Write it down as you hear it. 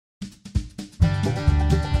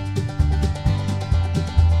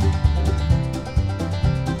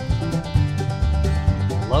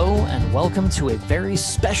and welcome to a very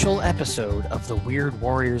special episode of the Weird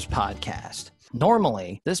Warriors podcast.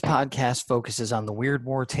 Normally, this podcast focuses on the Weird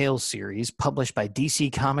War Tales series published by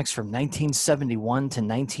DC Comics from 1971 to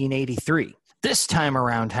 1983. This time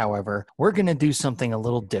around, however, we're going to do something a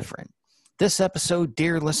little different. This episode,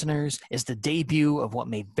 dear listeners, is the debut of what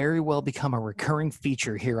may very well become a recurring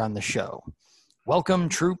feature here on the show. Welcome,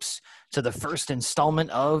 troops, to the first installment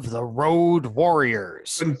of The Road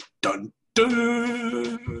Warriors. Dun, dun,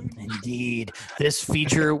 dun. Indeed. This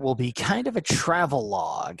feature will be kind of a travel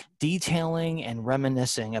log, detailing and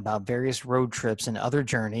reminiscing about various road trips and other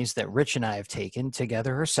journeys that Rich and I have taken,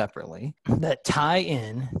 together or separately, that tie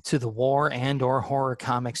in to the war and or horror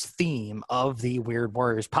comics theme of the Weird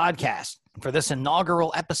Warriors podcast. For this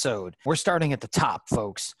inaugural episode, we're starting at the top,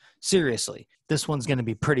 folks. Seriously, this one's going to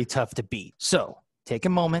be pretty tough to beat. So, take a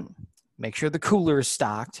moment, make sure the cooler is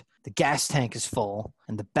stocked, the gas tank is full,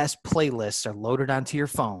 and the best playlists are loaded onto your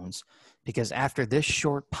phones, because after this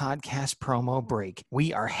short podcast promo break,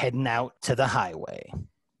 we are heading out to the highway.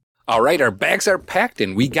 All right, our bags are packed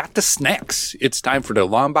and we got the snacks. It's time for the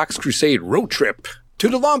Longbox Crusade road trip to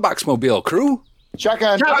the Longbox Mobile, crew.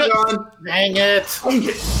 Shotgun. Dang it.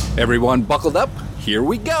 Everyone buckled up. Here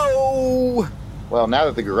we go. Well, now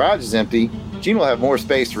that the garage is empty, Gene will have more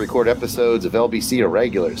space to record episodes of LBC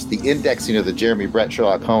Irregulars, the indexing of the Jeremy Brett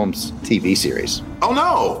Sherlock Holmes TV series. Oh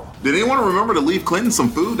no! Did anyone remember to leave Clinton some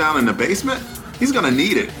food down in the basement? He's gonna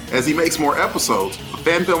need it as he makes more episodes of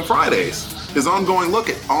Fan Film Fridays, his ongoing look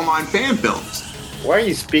at online fan films. Why are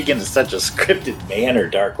you speaking in such a scripted manner,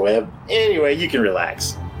 Dark Web? Anyway, you can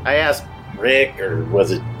relax. I asked Rick, or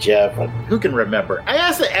was it Jeff? Who can remember? I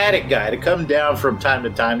asked the attic guy to come down from time to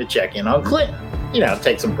time to check in on Clinton. You know,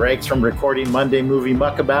 take some breaks from recording Monday Movie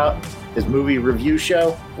Muckabout, his movie review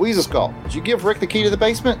show. Weasel Skull, did you give Rick the key to the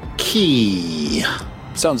basement? Key.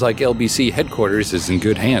 Sounds like LBC headquarters is in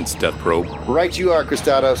good hands, Death Probe. Right you are,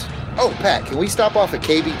 Cristados. Oh, Pat, can we stop off at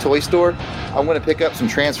KB Toy Store? I want to pick up some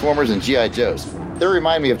Transformers and G.I. Joes. They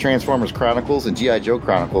remind me of Transformers Chronicles and G.I. Joe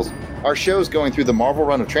Chronicles. Our show's going through the Marvel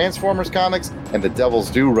run of Transformers comics and the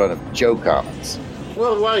Devil's Due run of Joe comics.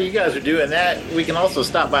 Well, while you guys are doing that, we can also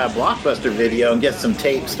stop by a Blockbuster video and get some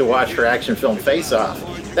tapes to watch for Action Film Face Off.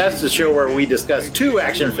 That's the show where we discuss two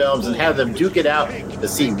action films and have them duke it out to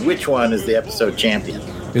see which one is the episode champion.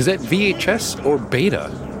 Is that VHS or beta?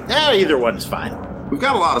 Either one's fine. We've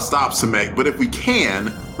got a lot of stops to make, but if we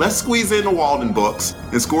can, let's squeeze in the Walden books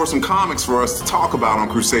and score some comics for us to talk about on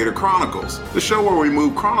Crusader Chronicles, the show where we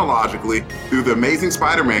move chronologically through the Amazing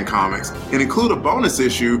Spider-Man comics and include a bonus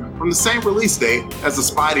issue from the same release date as the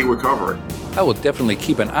Spidey recovery. I will definitely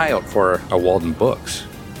keep an eye out for our Walden books.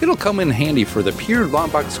 It'll come in handy for the pure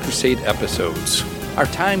Longbox Crusade episodes, our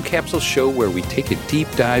time capsule show where we take a deep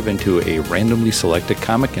dive into a randomly selected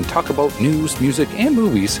comic and talk about news, music, and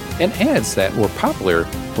movies and ads that were popular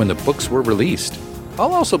when the books were released.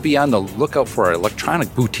 I'll also be on the lookout for our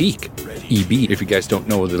electronic boutique, EB, if you guys don't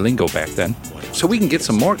know the lingo back then, so we can get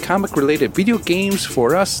some more comic-related video games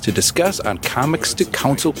for us to discuss on Comics to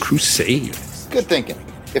Council Crusade. Good thinking.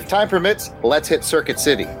 If time permits, let's hit Circuit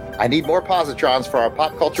City. I need more positrons for our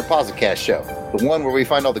Pop Culture Posicast show, the one where we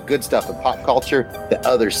find all the good stuff in pop culture that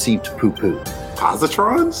others seem to poo-poo.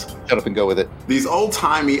 Positrons? Shut up and go with it. These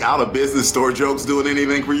old-timey, out-of-business store jokes doing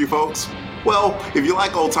anything for you folks? Well, if you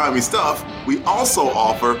like old-timey stuff, we also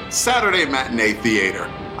offer Saturday Matinee Theater,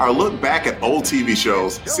 our look back at old TV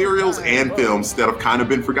shows, serials, and films that have kind of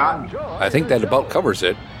been forgotten. I think that about covers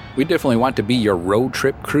it. We definitely want to be your road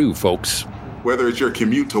trip crew, folks. Whether it's your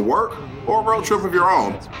commute to work or a road trip of your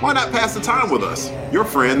own, why not pass the time with us? Your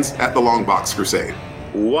friends at the Longbox Crusade.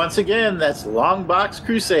 Once again, that's Longbox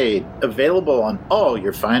Crusade, available on all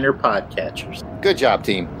your finer podcatchers. Good job,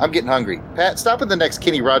 team. I'm getting hungry. Pat, stop at the next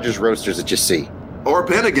Kenny Rogers Roasters that you see. Or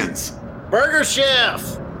Bennigan's. Burger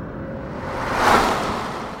Chef!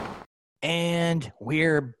 And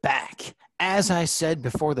we're back. As I said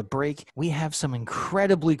before the break, we have some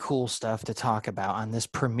incredibly cool stuff to talk about on this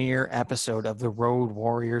premiere episode of the Road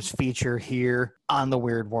Warriors feature here on the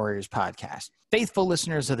Weird Warriors podcast. Faithful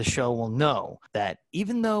listeners of the show will know that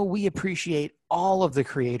even though we appreciate all of the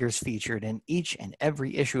creators featured in each and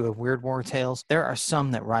every issue of Weird War Tales, there are some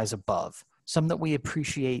that rise above, some that we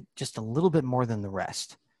appreciate just a little bit more than the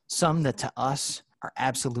rest, some that to us are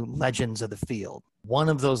absolute legends of the field. One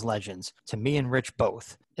of those legends, to me and Rich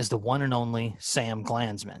both, is the one and only Sam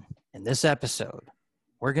Glanzman. In this episode,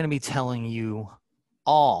 we're going to be telling you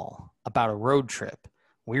all about a road trip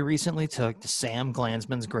we recently took to Sam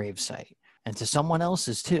Glanzman's gravesite, and to someone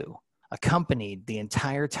else's too, accompanied the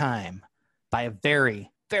entire time by a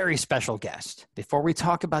very, very special guest. Before we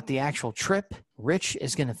talk about the actual trip, Rich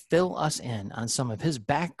is going to fill us in on some of his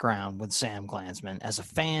background with Sam Glanzman as a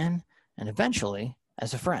fan and eventually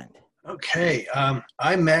as a friend. Okay,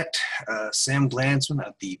 I met Sam Glanzman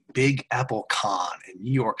at the Big Apple Con in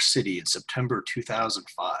New York City in September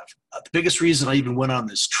 2005. The biggest reason I even went on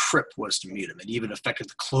this trip was to meet him. It even affected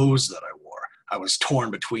the clothes that I wore. I was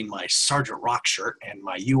torn between my Sergeant Rock shirt and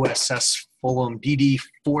my USS Fulham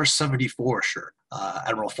DD-474 shirt.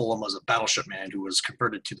 Admiral Fulham was a battleship man who was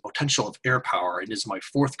converted to the potential of air power and is my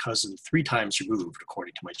fourth cousin 3 times removed,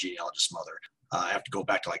 according to my genealogist mother. I have to go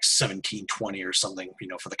back to like 1720 or something,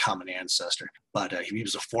 for the common ancestor. But he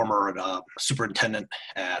was a former superintendent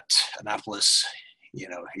at Annapolis. He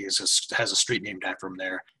has a street named after him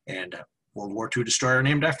there, and World War II destroyer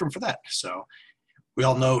named after him for that. So we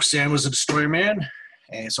all know Sam was a destroyer man,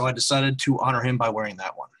 and so I decided to honor him by wearing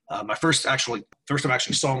that one. My first time I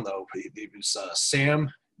actually saw him, though, it was Sam,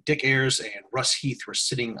 Dick Ayers, and Russ Heath were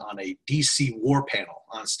sitting on a DC war panel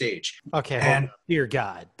on stage. Okay, and dear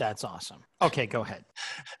God, that's awesome. Okay, go ahead.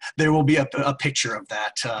 There will be a picture of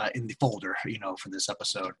that in the folder, for this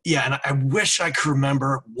episode. Yeah, and I wish I could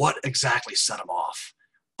remember what exactly set him off.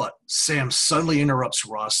 But Sam suddenly interrupts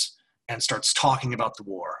Russ and starts talking about the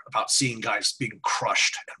war, about seeing guys being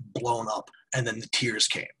crushed and blown up, and then the tears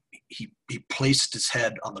came. He placed his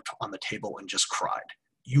head on the table and just cried.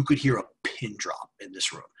 You could hear a pin drop in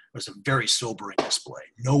this room. It was a very sobering display.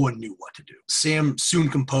 No one knew what to do. Sam soon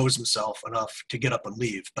composed himself enough to get up and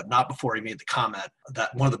leave, but not before he made the comment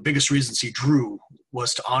that one of the biggest reasons he drew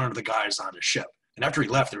was to honor the guys on his ship. And after he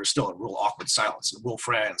left, there was still a real awkward silence. And Will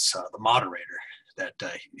France, the moderator that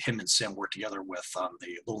him and Sam worked together with on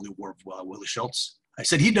the Little New War of Willie Schultz, I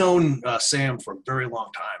said he'd known Sam for a very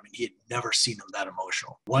long time, and he had never seen him that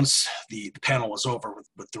emotional. Once the panel was over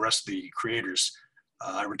with the rest of the creators,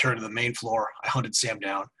 I returned to the main floor. I hunted Sam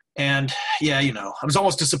down. And yeah, I was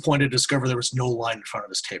almost disappointed to discover there was no line in front of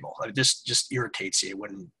his table. This just irritates you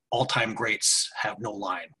when all-time greats have no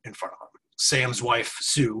line in front of them. Sam's wife,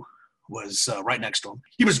 Sue, was right next to him.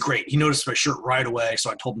 He was great. He noticed my shirt right away, so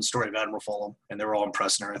I told him the story of Admiral Fulham, and they were all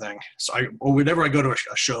impressed and everything. So whenever I go to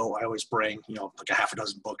a show, I always bring, like a half a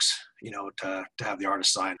dozen books, to have the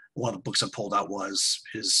artist sign. One of the books I pulled out was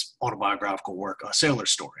his autobiographical work, A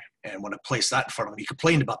Sailor's Story. And when I placed that in front of him, he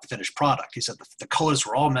complained about the finished product. He said the colors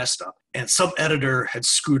were all messed up. And some editor had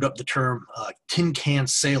screwed up the term tin can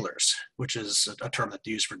sailors, which is a term that's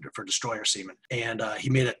used for destroyer seamen. And he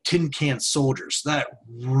made it tin can soldiers. That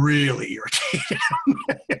really irritated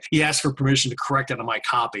him. He asked for permission to correct it on my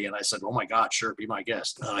copy. And I said, oh my God, sure, be my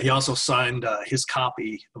guest. He also signed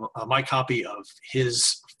my copy of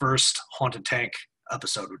his first Haunted Tank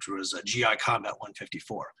episode, which was GI Combat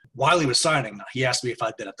 154. While he was signing, he asked me if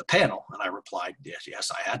I'd been at the panel, and I replied,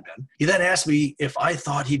 yes, I had been. He then asked me if I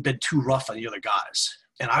thought he'd been too rough on the other guys,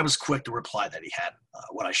 and I was quick to reply that he hadn't.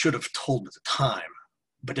 What I should have told him at the time,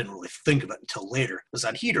 but didn't really think of it until later, was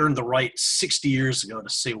that he'd earned the right 60 years ago to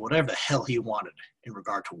say whatever the hell he wanted in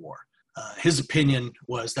regard to war. His opinion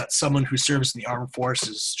was that someone who serves in the armed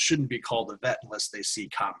forces shouldn't be called a vet unless they see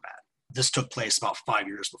combat. This took place about 5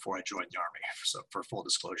 years before I joined the Army, so for full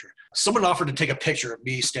disclosure. Someone offered to take a picture of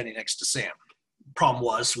me standing next to Sam. Problem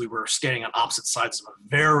was, we were standing on opposite sides of a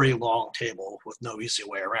very long table with no easy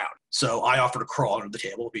way around. So I offered to crawl under the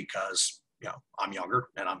table because, I'm younger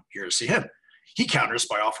and I'm here to see him. He counters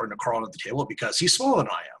by offering to crawl under the table because he's smaller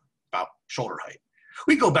than I am, about shoulder height.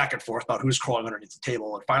 We go back and forth about who's crawling underneath the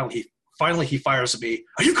table, and finally he fires at me,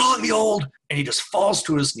 "Are you calling me old?" And he just falls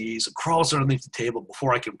to his knees and crawls underneath the table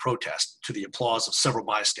before I can protest, to the applause of several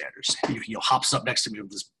bystanders. He hops up next to me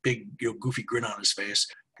with this big, goofy grin on his face.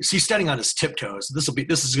 He's standing on his tiptoes. This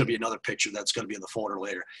is going to be another picture that's going to be in the folder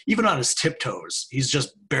later. Even on his tiptoes, he's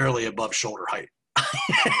just barely above shoulder height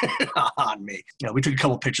on me. We took a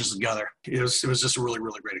couple pictures together. It was just a really,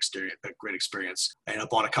 really great experience. And I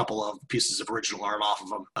bought a couple of pieces of original art off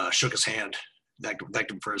of him, shook his hand, thanked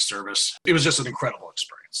him for his service. It was just an incredible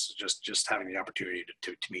experience, just having the opportunity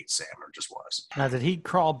to meet Sam, or just was. Now, did he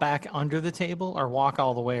crawl back under the table or walk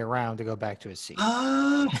all the way around to go back to his seat?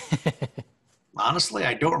 Honestly,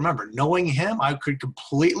 I don't remember. Knowing him, I could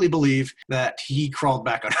completely believe that he crawled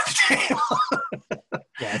back under the table.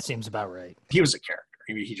 Yeah, it seems about right. He was a character.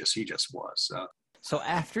 He just was. So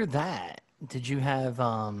after that, did you have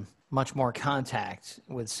much more contact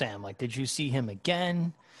with Sam? Like, did you see him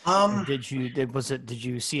again? Did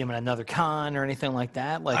you see him at another con or anything like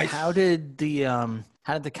that? Like, how did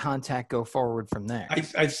the contact go forward from there?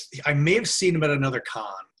 I may have seen him at another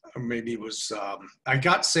con. Or maybe it was, I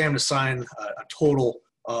got Sam to sign a total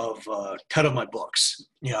of 10 of my books.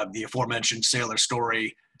 The aforementioned Sailor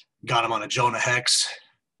Story, got him on a Jonah Hex,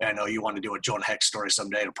 And I know you want to do a Jonah Hex story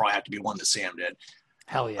someday. It'll probably have to be one that Sam did.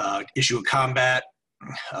 Hell yeah. Issue of Combat,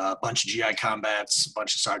 a bunch of GI Combats, a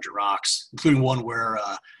bunch of Sergeant Rocks, including one where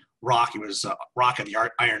Rock was Rock and the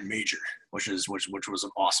Iron Major, which was an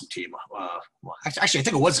awesome team. Well, actually, I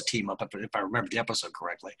think it was a team up if I remember the episode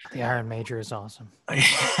correctly. The Iron Major is awesome. And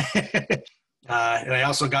I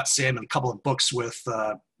also got Sam in a couple of books with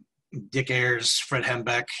Dick Ayers, Fred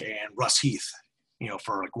Hembeck, and Russ Heath,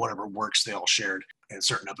 for like whatever works they all shared in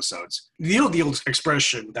certain episodes. The old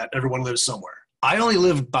expression that everyone lives somewhere. I only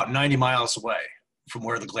live about 90 miles away from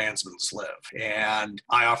where the Glanzmans live, and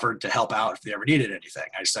I offered to help out if they ever needed anything.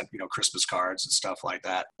 I sent, Christmas cards and stuff like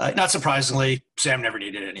that. Not surprisingly, Sam never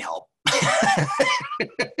needed any help.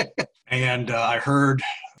 And I heard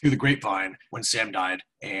through the grapevine when Sam died,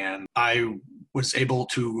 and I was able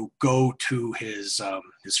to go to his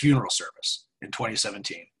funeral service in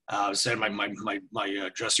 2017. I was had my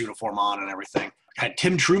dress uniform on and everything. I had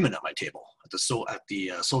Tim Truman at my table at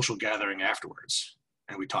the social gathering afterwards,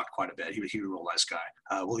 and we talked quite a bit. He was a real nice guy.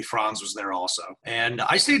 Willie Franz was there also, and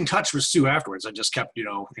I stayed in touch with Sue afterwards. I just kept,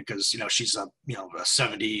 because she's a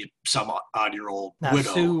 70-some-odd-year-old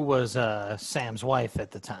widow. Sue was Sam's wife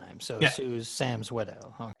at the time, so yeah. Sue's Sam's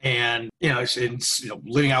widow. Huh? And it's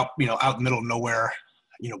living out in the middle of nowhere,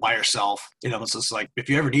 by herself. It's just like, if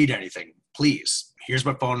you ever need anything, please, here's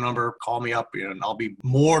my phone number. Call me up, and I'll be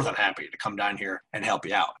more than happy to come down here and help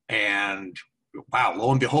you out. And wow,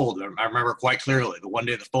 lo and behold, I remember quite clearly the one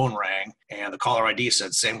day the phone rang and the caller ID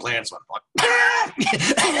said Sam Glanzman.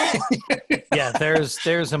 Yeah,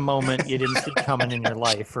 there's a moment you didn't see coming in your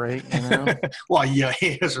life, right? Well, yeah,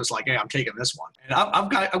 it's just like, hey, I'm taking this one. And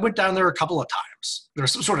I went down there a couple of times. There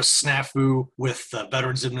was some sort of snafu with the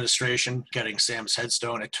Veterans Administration getting Sam's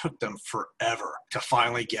headstone. It took them forever to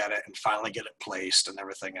finally get it placed and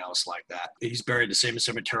everything else like that. He's buried in the same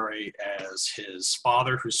cemetery as his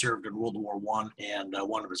father, who served in World War I, and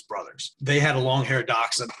one of his brothers. They had a long-haired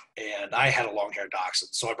dachshund, and I had a long-haired dachshund.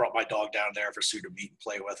 So I brought my dog down there for Sue to meet and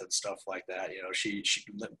play with and stuff like that. She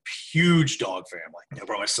huge dog family. I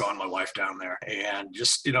brought my son, my wife down there, and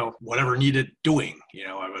just whatever needed doing.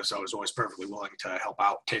 I was always perfectly willing to help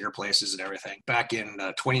out, take her places and everything. Back in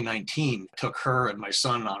 2019, I took her and my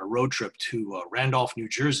son on a road trip to Randolph, New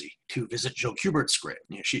Jersey, to visit Joe Kubert's grave.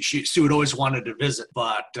 Sue had always wanted to visit,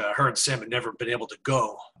 but her and Sam had never been able to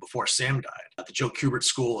go before Sam died. The Joe Kubert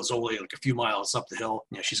School is only like a few miles up the hill.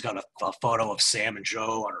 She's got a photo of Sam and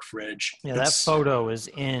Joe on her fridge. Yeah, that photo is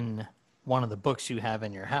in one of the books you have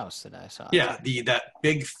in your house that I saw. Yeah, that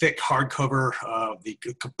big, thick hardcover of the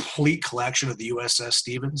complete collection of the USS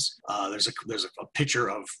Stevens. There's a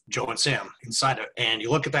picture of Joe and Sam inside it, and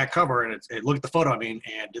you look at that cover and look at the photo. And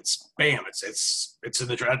it's bam, it's in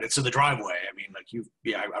the driveway.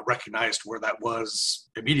 I recognized where that was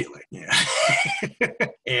immediately. Yeah,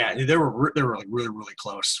 and they were like really, really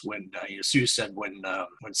close. When Sue said when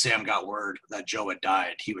Sam got word that Joe had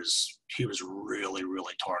died, he was really,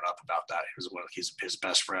 really torn up about that. He was one of his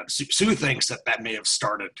best friends. Sue thinks that may have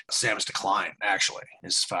started Sam's decline, actually,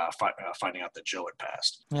 is finding out that Joe had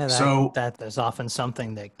passed. Yeah, there's often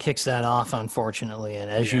something that kicks that off, unfortunately.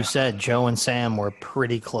 And as you said, Joe and Sam were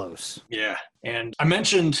pretty close. Yeah. And I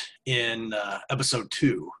mentioned in episode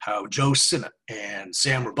 2 how Joe Sinnott and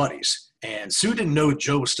Sam were buddies. And Sue didn't know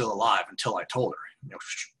Joe was still alive until I told her.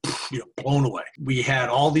 Blown away. We had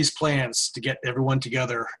all these plans to get everyone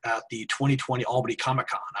together at the 2020 Albany Comic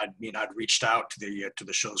Con. I'd reached out to the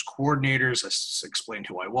show's coordinators. I explained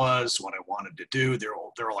who I was, what I wanted to do. They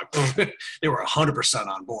were like, they were 100%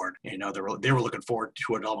 on board. They were looking forward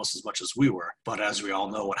to it almost as much as we were. But as we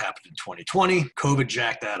all know, what happened in 2020, COVID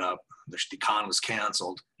jacked that up. The con was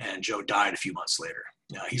canceled, and Joe died a few months later.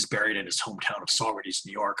 He's buried in his hometown of Saugerties,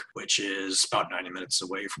 New York, which is about 90 minutes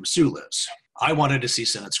away from Sue lives. I wanted to see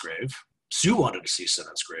Sinnott's grave. Sue wanted to see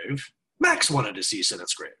Sinnott's grave. Max wanted to see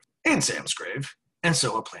Sinnott's grave and Sam's grave. And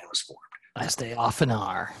so a plan was formed. As they often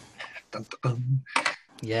are. Dun, dun, dun.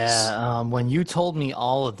 Yeah, when you told me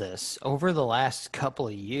all of this over the last couple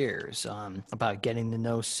of years about getting to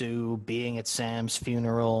know Sue, being at Sam's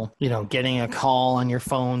funeral, getting a call on your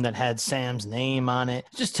phone that had Sam's name on it.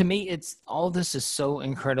 Just to me, all this is so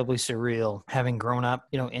incredibly surreal, having grown up,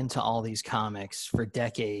 into all these comics for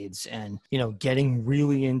decades and, getting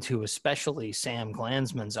really into especially Sam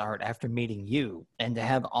Glanzman's art after meeting you, and to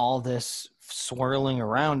have all this swirling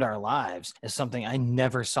around our lives is something I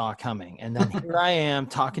never saw coming. And then here I am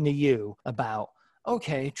talking to you about,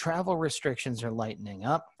 okay, travel restrictions are lightening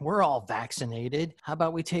up. We're all vaccinated. How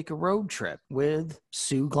about we take a road trip with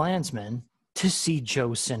Sue Glanzman to see Joe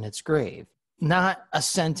Sinnott's grave? Not a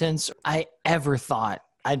sentence I ever thought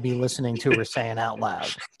I'd be listening to her saying out loud.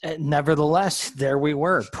 Nevertheless, there we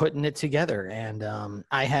were putting it together. And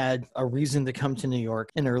I had a reason to come to New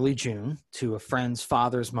York in early June to a friend's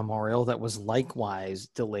father's memorial that was likewise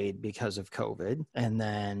delayed because of COVID. And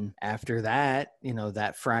then after that,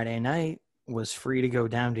 that Friday night, was free to go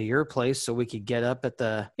down to your place so we could get up at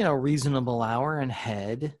the reasonable hour and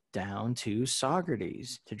head down to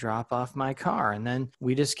Saugerties to drop off my car, and then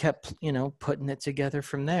we just kept putting it together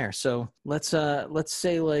from there. So let's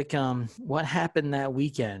say what happened that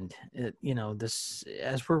weekend. This,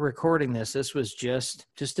 as we're recording this was just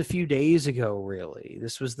a few days ago, really.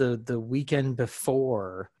 This was the weekend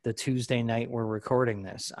before the Tuesday night we're recording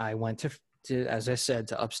this. I went to, as I said,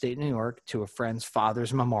 to upstate New York to a friend's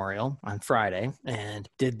father's memorial on Friday and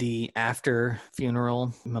did the after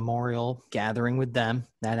funeral memorial gathering with them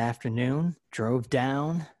that afternoon. Drove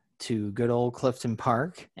down to good old Clifton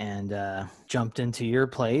Park and jumped into your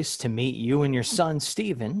place to meet you and your son,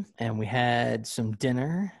 Steven. And we had some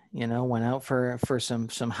dinner, went out for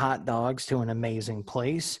some hot dogs to an amazing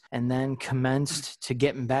place, and then commenced to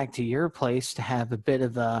getting back to your place to have a bit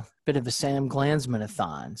of a Sam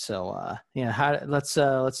Glanzman-a-thon. So,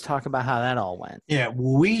 let's talk about how that all went. Yeah,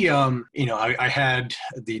 we, I had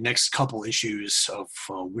the next couple issues of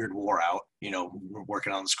Weird War out. We're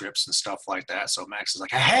working on the scripts and stuff like that. So Max is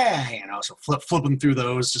like, hey, so flipping through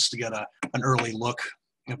those just to get an early look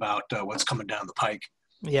about what's coming down the pike.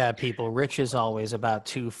 Yeah, people. Rich is always about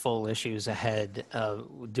 2 full issues ahead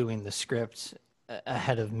of doing the script,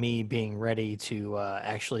 ahead of me being ready to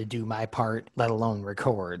actually do my part, let alone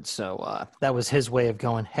record. So that was his way of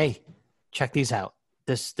going, hey, check these out.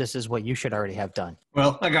 This is what you should already have done.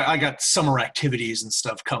 Well, I got summer activities and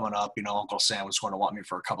stuff coming up. Uncle Sam was going to want me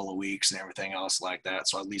for a couple of weeks and everything else like that.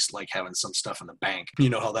 So I at least like having some stuff in the bank. You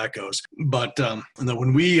know how that goes. But and then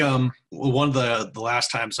when we one of the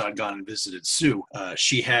last times I'd gone and visited Sue,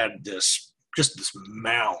 she had this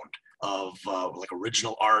mound of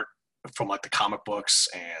original art from like the comic books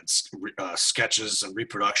and sketches and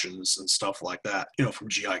reproductions and stuff like that. From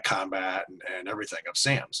GI Combat and everything of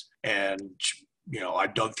Sam's. And I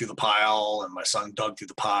dug through the pile, and my son dug through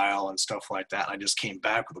the pile and stuff like that. And I just came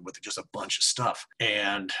back with just a bunch of stuff.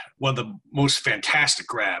 And one of the most fantastic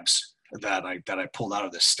grabs that I pulled out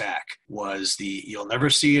of this stack was you'll never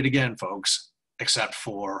see it again, folks, except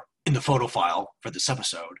for in the photo file for this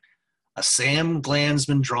episode, a Sam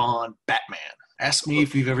Glanzman drawn Batman. Ask me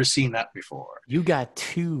if you've ever seen that before. You got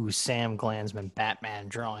 2 Sam Glanzman Batman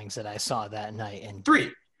drawings that I saw that night, and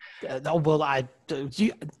 3. Do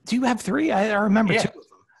you have 3? I remember 2 of them.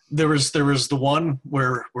 There was the one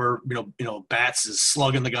where Bats is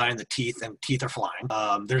slugging the guy in the teeth and teeth are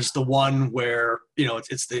flying. There's the one where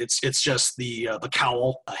it's just the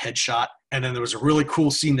cowl, a headshot, and then there was a really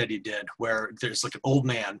cool scene that he did where there's like an old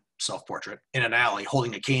man self-portrait in an alley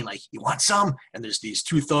holding a cane, like, you want some? And there's these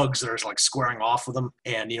 2 thugs that are like squaring off with him,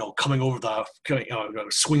 and coming over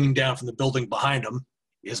swinging down from the building behind him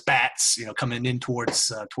is Bats, coming in towards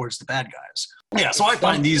the bad guys. Yeah, so I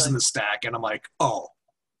find these in the stack, and I'm like, oh,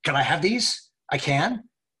 can I have these? I can?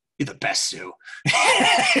 You're the best, Sue.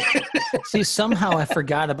 See, somehow I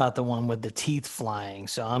forgot about the one with the teeth flying,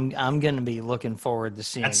 so I'm going to be looking forward to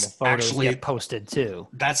seeing the photos get posted too.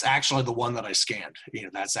 That's actually the one that I scanned.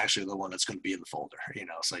 That's actually the one that's going to be in the folder.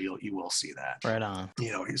 So you will see that. Right on.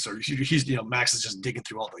 He's Max is just digging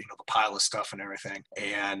through all the the pile of stuff and everything,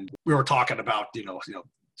 and we were talking about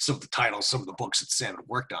some of the titles, some of the books that Sam had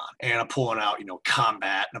worked on. And I'm pulling out,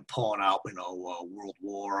 Combat, and I'm pulling out, World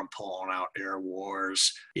War, I'm pulling out Air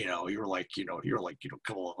Wars. You were like a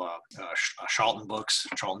couple of Charlton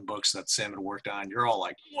books that Sam had worked on. You're all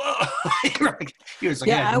like, whoa. He was like,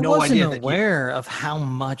 I wasn't aware of how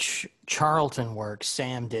much Charlton work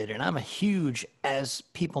Sam did, and I'm a huge, as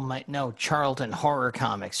people might know, Charlton horror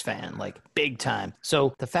comics fan, like big time.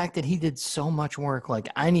 So the fact that he did so much work, like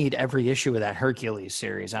I need every issue of that Hercules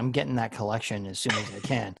series. I'm getting that collection as soon as I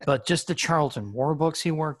can. But just the Charlton war books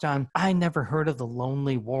he worked on, I never heard of The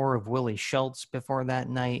Lonely War of Willie Schultz before that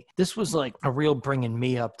night. This was like a real bringing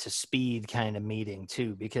me up to speed kind of meeting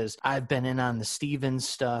too, because I've been in on the Stevens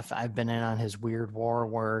stuff, I've been in on his Weird War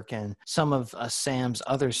work and some of Sam's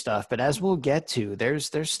other stuff. But as we'll get to, there's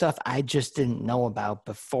stuff I just didn't know about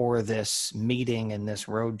before this meeting and this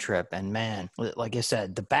road trip. And man, like I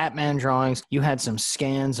said, the Batman drawings, you had some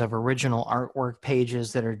scans of original artwork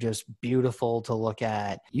pages that are just beautiful to look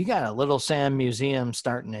at. You got a Little Sam museum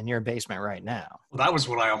starting in your basement right now. Well, that was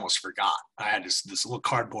what I almost forgot. I had this little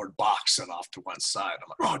cardboard box set off to one side. I'm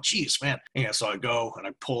like, oh, geez, man. And so I go and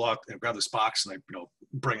I pull out and grab this box and I,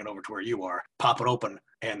 bring it over to where you are, pop it open,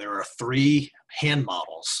 and there are 3 hand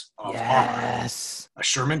models of armor. Yes. A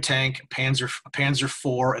Sherman tank, a Panzer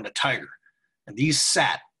IV, and a Tiger. And these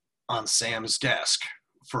sat on Sam's desk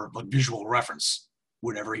for like visual reference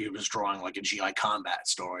whenever he was drawing like a GI combat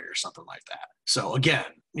story or something like that. So again,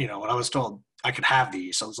 when I was told I could have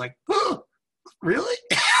these, I was like, oh, really?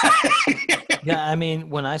 Yeah, I mean,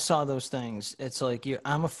 when I saw those things, it's like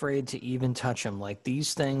I'm afraid to even touch them. Like,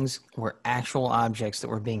 these things were actual objects that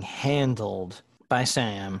were being handled by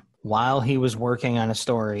Sam while he was working on a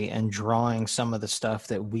story and drawing some of the stuff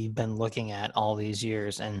that we've been looking at all these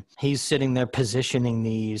years. And he's sitting there positioning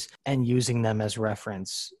these and using them as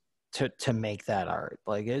reference to make that art.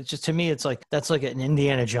 Like, it's just, to me, it's like, that's like an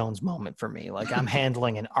Indiana Jones moment for me. Like, I'm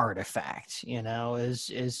handling an artifact,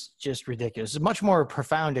 is just ridiculous. It's a much more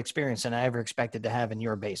profound experience than I ever expected to have in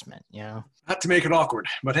your basement, Not to make it awkward,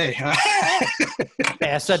 but hey.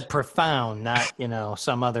 I said profound, not,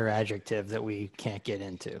 some other adjective that we can't get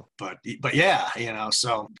into. But yeah,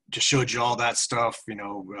 so just showed you all that stuff,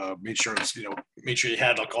 made sure you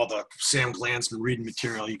had like all the Sam Glanzman reading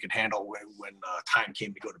material you could handle when time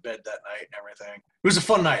came to go to bed that night and everything. It was a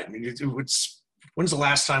fun night. I mean, when's the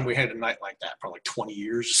last time we had a night like that? Probably like 20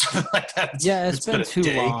 years or something like that. It's been too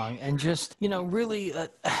long. And just, really,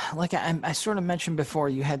 like I sort of mentioned before,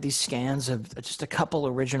 you had these scans of just a couple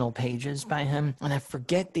original pages by him. And I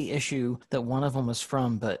forget the issue that one of them was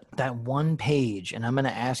from, but that one page, and I'm going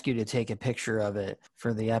to ask you to take a picture of it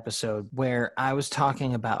for the episode, where I was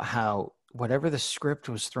talking about how whatever the script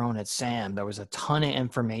was thrown at Sam, there was a ton of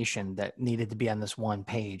information that needed to be on this one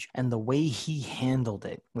page. And the way he handled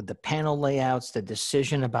it with the panel layouts, the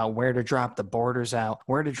decision about where to drop the borders out,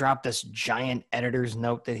 where to drop this giant editor's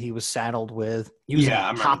note that he was saddled with, using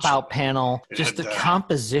a pop-out panel, just the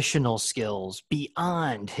compositional skills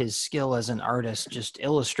beyond his skill as an artist, just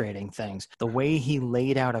illustrating things. The way he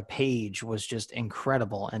laid out a page was just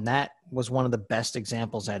incredible. And that was one of the best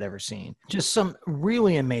examples I'd ever seen. Just some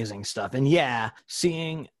really amazing stuff. And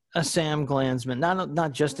seeing a Sam Glanzman,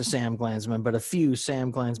 not just a Sam Glanzman, but a few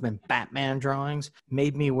Sam Glanzman Batman drawings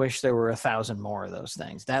made me wish there were 1,000 more of those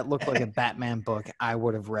things. That looked like a Batman book I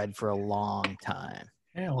would have read for a long time.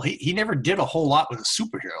 Yeah, well, he never did a whole lot with the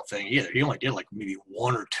superhero thing either. He only did like maybe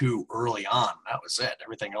 1 or 2 early on. That was it.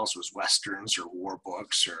 Everything else was Westerns or war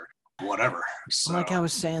books or whatever. So. Like I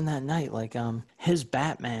was saying that night, like his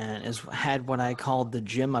Batman had what I called the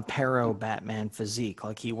Jim Aparo Batman physique.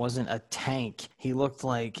 Like, he wasn't a tank. He looked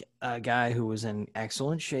like a guy who was in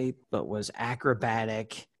excellent shape but was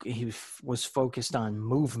acrobatic. He was focused on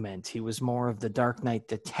movement. He was more of the Dark Knight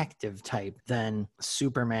detective type than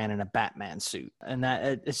Superman in a Batman suit. And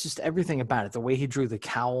that it's just everything about it. The way he drew the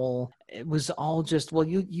cowl, it was all just, well,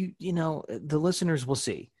 you know, the listeners will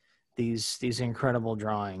see these incredible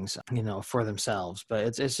drawings, for themselves, but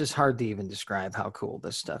it's just hard to even describe how cool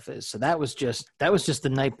this stuff is. So that was just the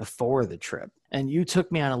night before the trip, and you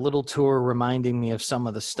took me on a little tour reminding me of some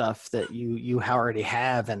of the stuff that you already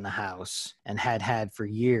have in the house and had for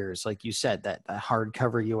years. Like you said, that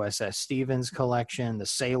hardcover USS Stevens collection, the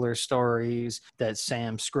sailor stories that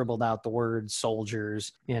Sam scribbled out the word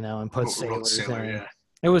soldiers, and put sailors in. Yeah.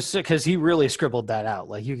 It was because he really scribbled that out.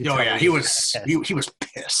 Like, you could tell. He was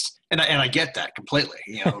pissed. And I get that completely.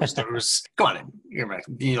 There was come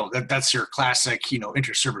on, that's your classic,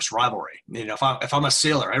 inter-service rivalry. If I'm a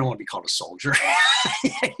sailor, I don't want to be called a soldier.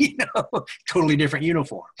 Totally different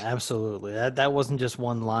uniform. Absolutely. That wasn't just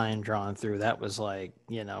one line drawn through. That was like,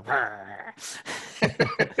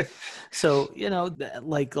 So,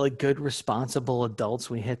 like good responsible adults,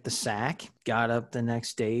 we hit the sack, got up the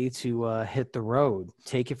next day to hit the road.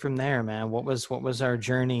 Take it from there, man. What was our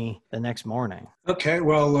journey the next morning? Okay,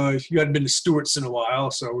 well, you hadn't been to Stewart's in a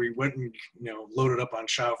while, so we went and, loaded up on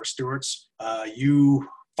chow for Stewart's. You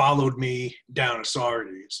followed me down to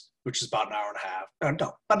Saugerties, which is about an hour and a half.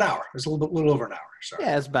 No, about an hour. It's a little over an hour. Sorry.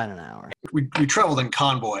 Yeah, it's about an hour. We traveled in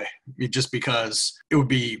convoy just because it would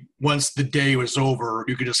be, once the day was over,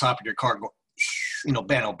 you could just hop in your car and go,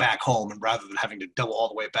 back home, and rather than having to double all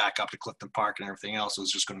the way back up to Clifton Park and everything else, it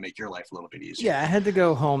was just going to make your life a little bit easier. Yeah, I had to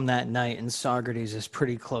go home that night, and Saugerties is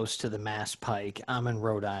pretty close to the Mass Pike. I'm in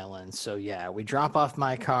Rhode Island, so yeah, we drop off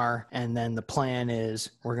my car, and then the plan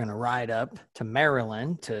is we're going to ride up to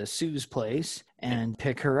Maryland, to Sue's place, and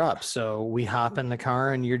pick her up. So we hop in the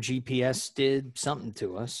car, and your GPS did something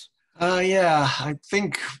to us. Yeah, I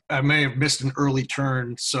think I may have missed an early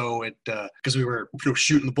turn, so because we were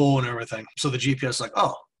shooting the bull and everything. So the GPS like,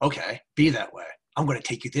 oh, okay, be that way. I'm going to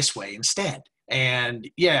take you this way instead. And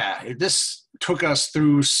yeah, this took us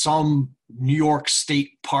through some New York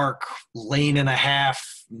State Park lane and a half,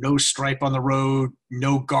 no stripe on the road,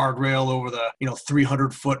 no guardrail over the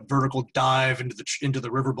 300-foot vertical dive into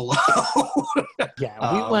the river below.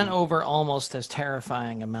 Yeah, we went over almost as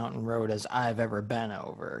terrifying a mountain road as I've ever been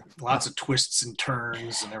over. Lots of twists and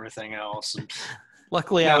turns and everything else. And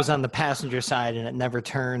luckily, I was on the passenger side and it never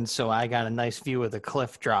turned, so I got a nice view of the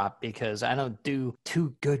cliff drop because I don't do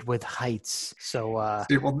too good with heights. So,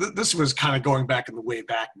 this was kind of going back in the way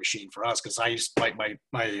back machine for us because I used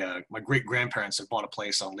my great grandparents had bought a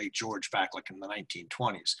place on Lake George back like in the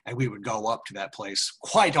 1920s, and we would go up to that place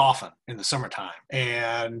quite often in the summertime.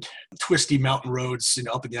 And twisty mountain roads,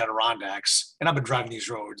 up in the Adirondacks, and I've been driving these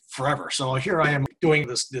roads forever. So here I am doing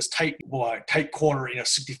this tight corner,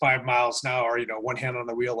 65 miles an hour, one hand on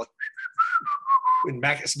the wheel, like, and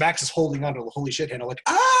Max is holding onto the holy shit handle, like,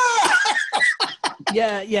 ah!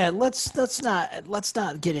 Yeah. Let's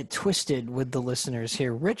not get it twisted with the listeners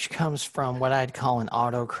here. Rich comes from what I'd call an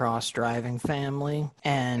autocross driving family,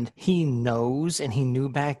 and he knows, and he knew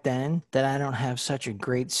back then that I don't have such a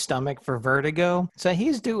great stomach for vertigo. So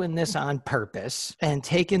he's doing this on purpose and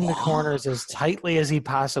taking the corners as tightly as he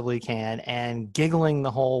possibly can and giggling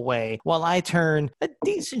the whole way while I turn a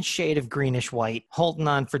decent shade of greenish white, holding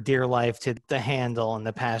on for dear life to the handle in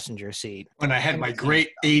the passenger seat. When I had my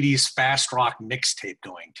great 80s fast rock mixtape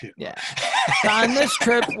going too. Yeah. On this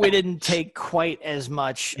trip, we didn't take quite as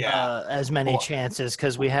many chances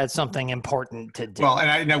because we had something important to do. Well,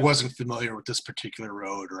 and I wasn't familiar with this particular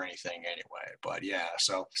road or anything anyway. But yeah,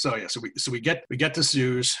 so we get to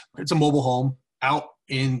Sue's. It's a mobile home out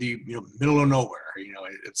in the middle of nowhere.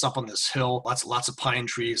 It's up on this hill, lots of pine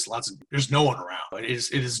trees, there's no one around. It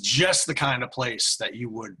is just the kind of place that you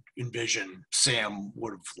would envision Sam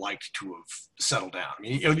would have liked to have settled down. I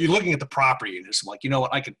mean, you're looking at the property and it's like,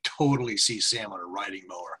 I could totally see Sam on a riding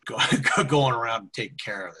mower going around and taking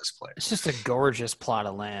care of this place. It's just a gorgeous plot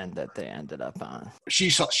of land that they ended up on. She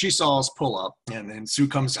saw us pull up, and then Sue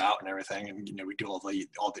comes out and everything, and we do all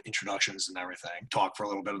the introductions and everything, talk for a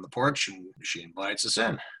little bit on the porch, and she invites us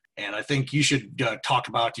in. And I think you should talk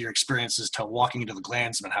about your experiences to walking into the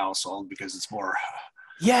Glanzman household because it's more.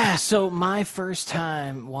 Yeah, so my first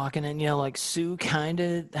time walking in, Sue kind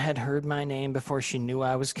of had heard my name before she knew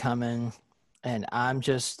I was coming. And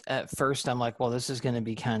at first I'm like, well, this is going to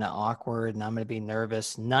be kind of awkward and I'm going to be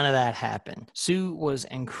nervous. None of that happened. Sue was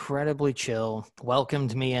incredibly chill,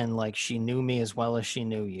 welcomed me in like she knew me as well as she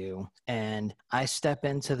knew you. And I step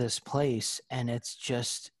into this place and it's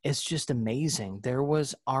just amazing. There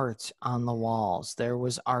was art on the walls. There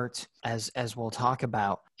was art, as we'll talk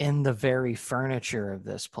about, in the very furniture of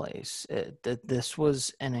this place. This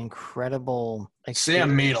was an incredible experience.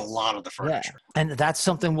 Sam made a lot of the furniture. Yeah. And that's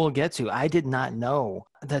something we'll get to. I did not know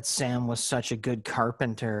that Sam was such a good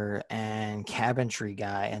carpenter and cabinetry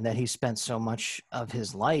guy, and that he spent so much of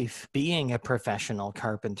his life being a professional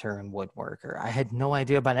carpenter and woodworker. I had no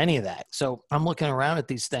idea about any of that. So I'm looking around at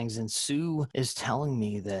these things, and Sue is telling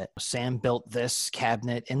me that Sam built this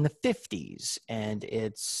cabinet in the 50s, and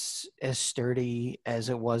it's as sturdy as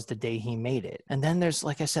it was the day he made it. And then there's,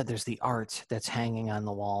 like I said, there's the art that's hanging on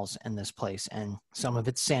the walls in this place, and some of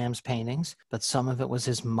it's Sam's paintings, but some of it was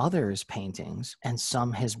his mother's paintings, and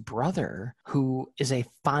some his brother, who is a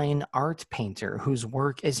fine art painter whose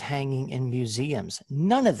work is hanging in museums.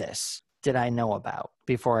 None of this did I know about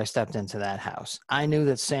before I stepped into that house. I knew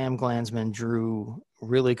that Sam Glanzman drew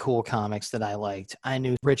really cool comics that I liked. I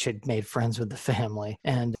knew Rich had made friends with the family,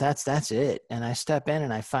 and that's it. And I step in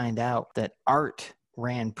and I find out that art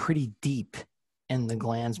ran pretty deep in the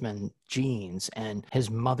Glanzman genes, and his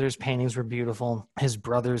mother's paintings were beautiful. His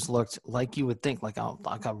brothers looked like you would think like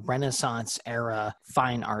a Renaissance era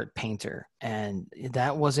fine art painter, and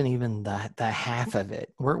that wasn't even the half of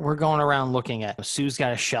it. We're going around looking at. Sue's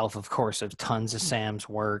got a shelf, of course, of tons of Sam's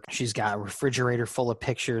work. She's got a refrigerator full of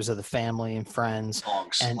pictures of the family and friends.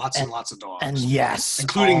 Dogs, and lots of dogs, and yes,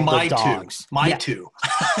 including my dogs. two.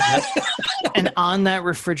 And on that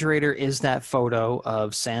refrigerator is that photo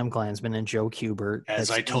of Sam Glanzman and Joe Kubert,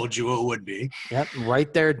 as I told you it would be. Yep,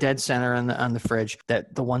 right there, dead center on the fridge.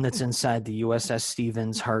 That the one that's inside the USS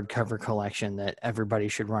Stevens hardcover collection that everybody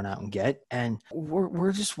should run out and get. And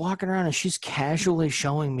we're just walking around, and she's casually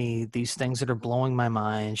showing me these things that are blowing my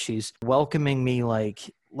mind. She's welcoming me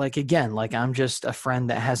like I'm just a friend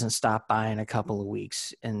that hasn't stopped by in a couple of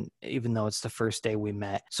weeks. And even though it's the first day we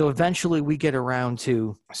met. So eventually we get around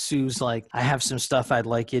to Sue's like, I have some stuff I'd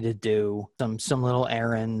like you to do, some little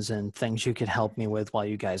errands and things you could help me with while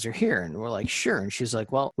you guys are here. And we're like, sure. And she's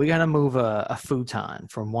like, well, we got to move a futon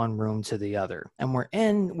from one room to the other.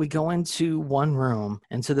 And we go into one room,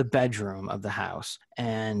 into the bedroom of the house.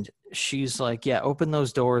 And she's like, yeah, open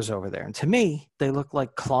those doors over there. And to me, they look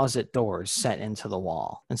like closet doors set into the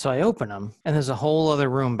wall. And so I open them, and there's a whole other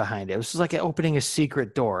room behind it. It was like opening a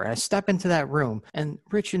secret door. And I step into that room, and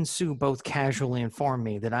Rich and Sue both casually inform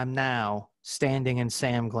me that I'm now standing in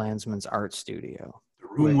Sam Glanzman's art studio. The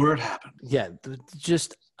room where it happened. Yeah,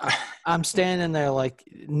 just I'm standing there like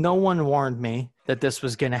no one warned me that this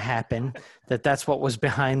was going to happen, that's what was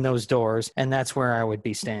behind those doors, and that's where I would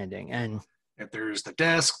be standing. And if there's the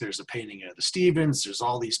desk, there's a painting of the Stevens, there's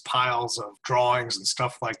all these piles of drawings and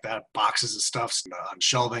stuff like that, boxes of stuff on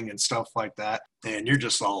shelving and stuff like that, and you're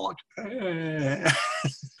just all like,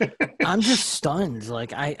 I'm just stunned.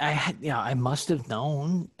 Like I must have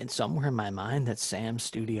known somewhere in my mind that Sam's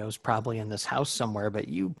studio is probably in this house somewhere, but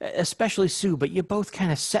you, especially Sue, but you both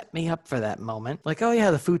kind of set me up for that moment. Like, oh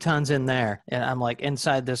yeah, the futon's in there, and I'm like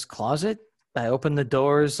inside this closet. I opened the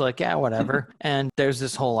doors, like, yeah, whatever. And there's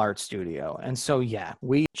this whole art studio. And so, yeah,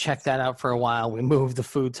 we check that out for a while. We move the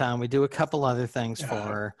futon. We do a couple other things for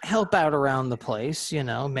her, help out around the place,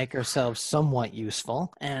 make ourselves somewhat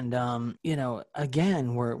useful. And,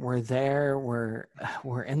 again, we're there.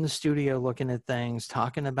 We're in the studio looking at things,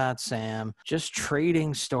 talking about Sam, just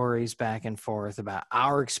trading stories back and forth about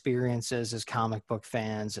our experiences as comic book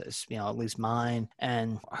fans, as, at least mine,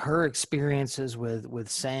 and her experiences with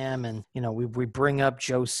Sam. And, we bring up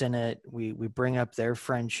Joe Sinnott, we bring up their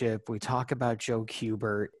friendship, we talk about Joe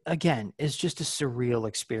Kubert. Again, it's just a surreal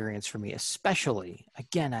experience for me, especially,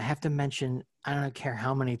 again, I have to mention, I don't care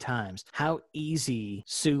how many times, how easy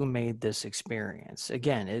Sue made this experience.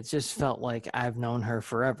 Again, it just felt like I've known her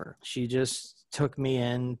forever. She just took me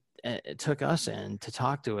in, it took us in to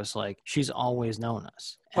talk to us like she's always known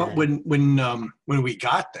us. But when we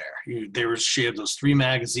got there, she had those 3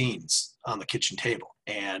 magazines on the kitchen table,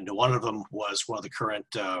 and one of them was one of the current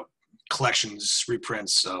collections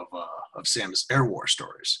reprints of Sam's Air War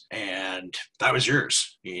stories, and that was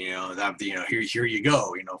yours. Here you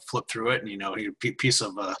go. Flip through it, and a piece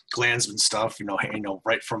of Glanzman stuff.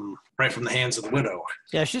 Right from the hands of the widow.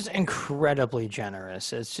 Yeah, she's incredibly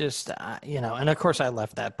generous. It's just and of course I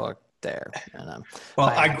left that book there. Well,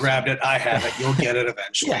 I grabbed it. I have it. You'll get it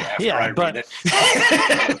eventually after I read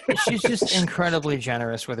it. She's just incredibly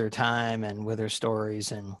generous with her time and with her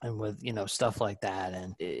stories and with, stuff like that.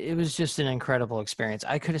 And it was just an incredible experience.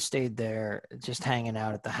 I could have stayed there just hanging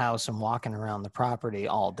out at the house and walking around the property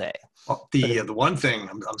all day. Well, the one thing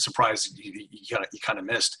I'm surprised you kind of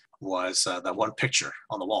missed was that one picture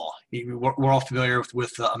on the wall. We're all familiar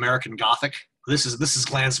with American Gothic. This is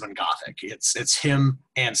Glanzman Gothic. It's him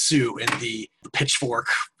and Sue in the pitchfork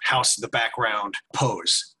house in the background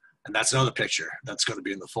pose, and that's another picture that's going to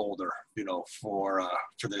be in the folder, for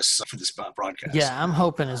this broadcast. Yeah, I'm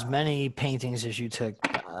hoping as many paintings as you took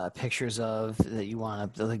pictures of that you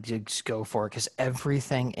want to just go for, because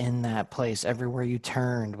everything in that place, everywhere you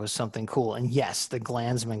turned, was something cool. And yes, the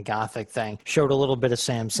Glanzman Gothic thing showed a little bit of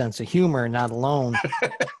Sam's sense of humor, not alone,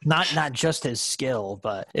 not just his skill,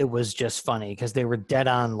 but it was just funny because they were dead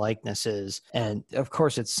on likenesses. And of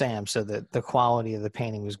course it's Sam, so the quality of the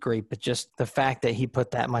painting was great, but just the fact that he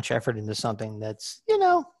put that much effort into something that's,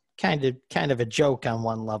 kind of a joke on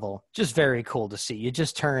one level, just very cool to see. You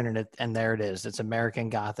just turn and there it is. It's American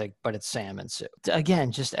Gothic, but it's Sam and Sue.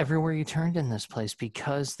 Again, just everywhere you turned in this place,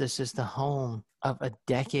 because this is the home of a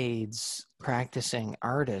decades practicing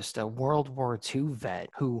artist, a World War II vet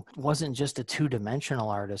who wasn't just a 2-dimensional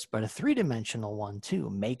artist, but a 3-dimensional one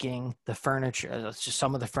too, making the furniture, just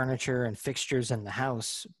some of the furniture and fixtures in the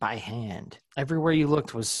house by hand. Everywhere you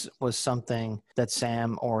looked was something that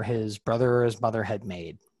Sam or his brother or his mother had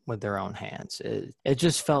made with their own hands. It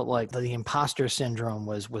just felt like the imposter syndrome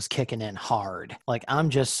was kicking in hard. Like, I'm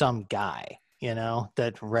just some guy,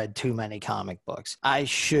 that read too many comic books. I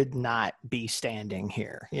should not be standing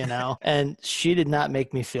here, and she did not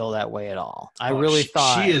make me feel that way at all. I really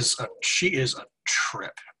thought she is a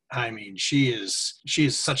trip. I mean, she is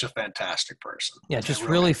such a fantastic person. Yeah, just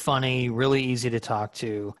really funny, really easy to talk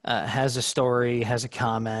to, has a story, has a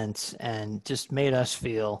comment, and just made us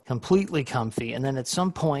feel completely comfy. And then at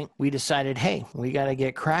some point we decided, hey, we got to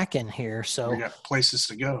get cracking here. So we got places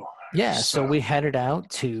to go. Yeah, so we headed out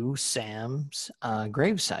to Sam's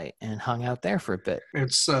gravesite and hung out there for a bit.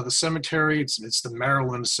 It's the cemetery. It's the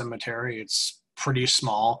Maryland Cemetery. It's pretty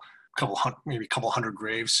small, maybe a couple hundred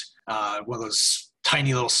graves. One of those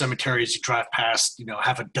tiny little cemeteries you drive past,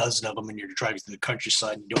 half a dozen of them, and you're driving through the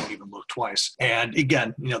countryside and you don't even look twice. And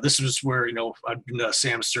again, this was where, I've been to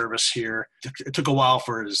Sam's service here. It took a while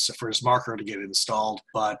for his marker to get installed,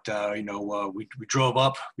 but, we drove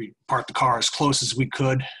up, we parked the car as close as we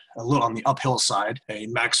could, a little on the uphill side.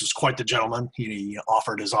 And Max was quite the gentleman. He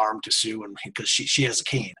offered his arm to Sue, and because she has a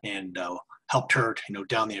cane, and helped her,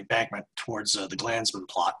 down the embankment towards the Glanzman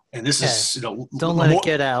plot. And this is, don't let it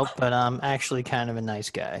get out, but I'm actually kind of a nice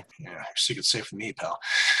guy. Yeah, secret safe from me, pal.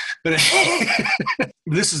 But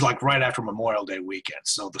this is like right after Memorial Day weekend.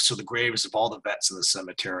 So the graves of all the vets in the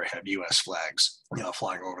cemetery have U.S. flags,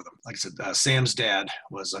 flying over them. Like I said, Sam's dad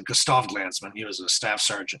was Gustav Glanzman. He was a staff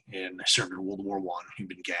sergeant served in World War I. He'd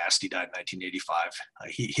been gassed. He died in 1985.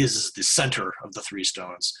 His is the center of the three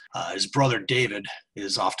stones. His brother David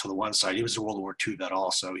is off to the one side. He was a World War II vet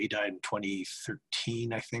also. He died in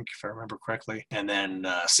 2013, I think, if I remember correctly. And then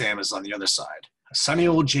Sam is on the other side.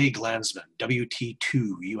 Samuel J. Glanzman,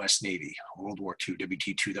 WT-2, U.S. Navy, World War II,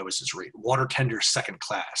 WT-2, that was his rate. Water tender second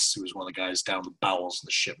class. He was one of the guys down the bowels of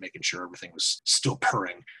the ship, making sure everything was still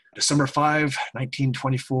purring. December 5,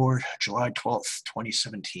 1924, July 12th,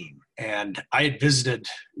 2017. And I had visited,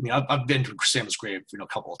 I've been to Sam's grave, a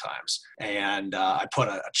couple of times. And I put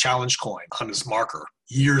a challenge coin on his marker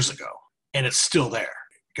years ago, and it's still there.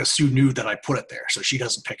 Because Sue knew that I put it there, so she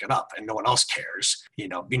doesn't pick it up, and no one else cares.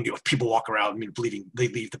 People walk around believing they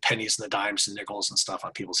leave the pennies and the dimes and nickels and stuff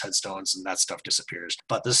on people's headstones, and that stuff disappears.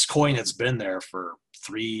 But this coin has been there for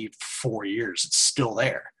 3-4 years. It's still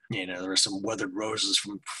there. There are some weathered roses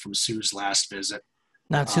from Sue's last visit.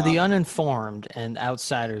 Now, to the uninformed and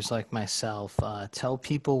outsiders like myself, tell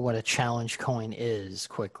people what a challenge coin is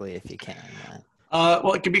quickly, if you can.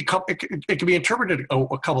 Well, it can be interpreted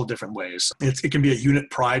a couple of different ways. It can be a unit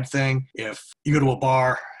pride thing. If you go to a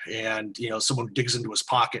bar and someone digs into his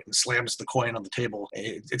pocket and slams the coin on the table,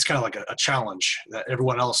 it's kind of like a challenge that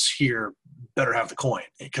everyone else here better have the coin.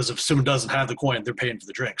 Because if someone doesn't have the coin, they're paying for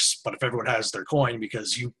the drinks. But if everyone has their coin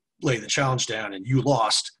because you lay the challenge down and you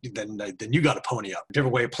lost, then you got to pony up. A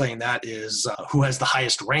different way of playing that is who has the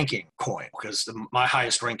highest ranking coin. Because my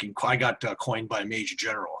highest ranking, I got coined by a major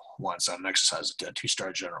general once on an exercise, a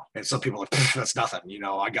 2-star general. And some people are like, that's nothing.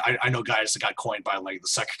 I know guys that got coined by like the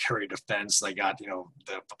Secretary of Defense. They got,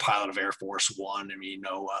 the pilot of Air Force One.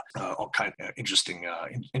 All kind of interesting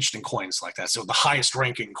coins like that. So the highest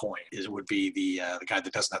ranking coin would be the guy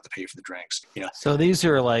that doesn't have to pay for the drinks. So these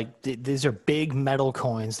are big metal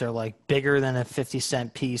coins. They're like bigger than a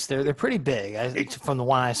 50-cent piece. They're pretty big from the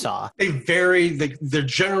one I saw. They vary. They're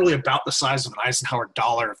generally about the size of an Eisenhower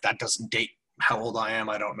dollar. If that doesn't date how old I am,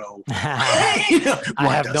 I don't know. I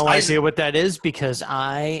have no idea what that is because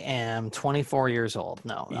I am 24 years old.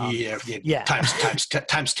 No. Yeah. Times two.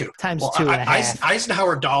 Times 2.5.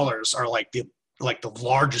 Eisenhower dollars are like the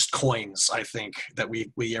largest coins I think that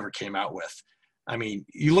we ever came out with. I mean,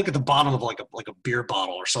 you look at the bottom of like a beer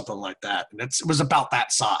bottle or something like that, and it was about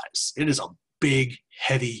that size. It is a big,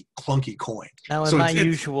 heavy, clunky coin. Now, in my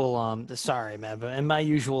usual, sorry, man, but in my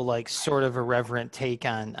usual, like, sort of irreverent take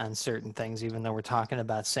on certain things, even though we're talking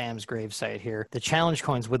about Sam's gravesite here, the challenge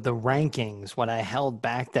coins with the rankings, what I held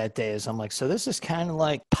back that day is I'm like, so this is kind of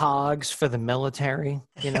like Pogs for the military,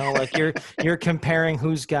 like you're comparing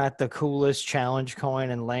who's got the coolest challenge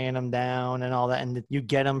coin and laying them down and all that, and you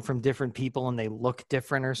get them from different people and they look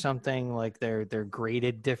different or something, like they're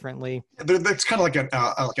graded differently. That's kind of like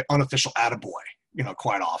an unofficial attaboy.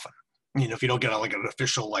 Quite often. If you don't get an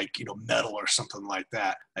official medal or something like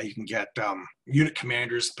that, you can get unit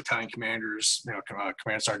commanders, battalion commanders,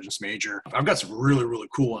 command sergeants major. I've got some really, really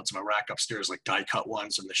cool ones in my rack upstairs, like die cut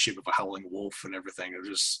ones in the shape of a howling wolf and everything.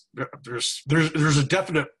 There's a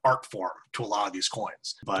definite art form to a lot of these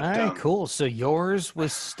coins. But, all right, cool. So yours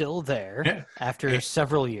was still there after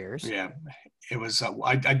several years. Yeah. It was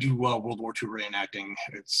I do World War II reenacting.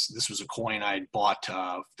 This was a coin I bought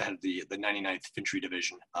that had the 99th Infantry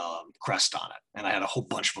Division crest on it, and I had a whole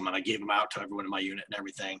bunch of them, and I gave them out to everyone in my unit and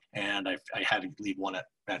everything. And I had to leave one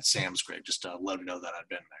at Sam's grave just to let him know that I'd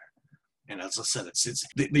been there. And as I said, it's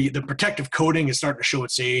the protective coating is starting to show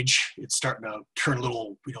its age. It's starting to turn a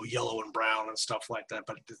little yellow and brown and stuff like that.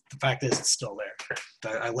 But the fact is, it's still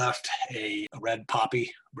there. I left a red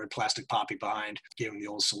plastic poppy behind. Gave him the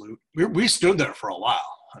old salute. We stood there for a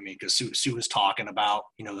while. I mean, because Sue was talking about,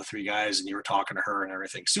 the three guys, and you were talking to her and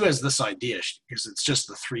everything. Sue has this idea, because it's just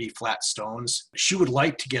the 3 flat stones. She would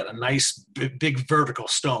like to get a nice big vertical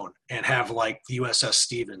stone and have like the USS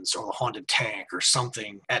Stevens or the Haunted Tank or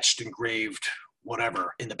something etched, engraved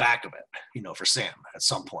whatever in the back of it, for Sam at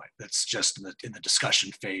some point. That's just in the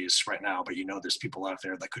discussion phase right now, but there's people out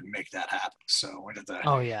there that could make that happen. So we did that.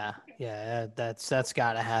 Oh yeah, that's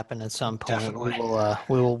got to happen at some point. Definitely.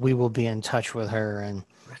 We will be in touch with her and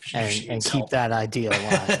keep that idea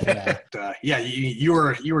alive. Yeah. You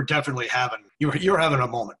were definitely you were having a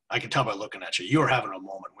moment. I can tell by looking at you. You were having a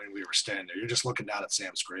moment when we were standing there. You're just looking down at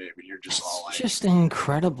Sam's grave, and you're just all like, just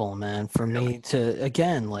incredible, man. For me to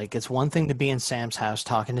again, like, it's one thing to be in Sam's house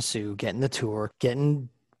talking to Sue, getting the tour, getting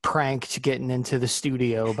pranked, getting into the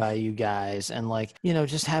studio by you guys, and like,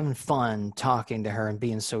 just having fun talking to her and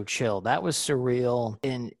being so chill. That was surreal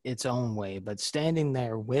in its own way, but standing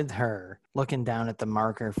there with her, looking down at the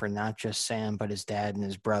marker for not just Sam, but his dad and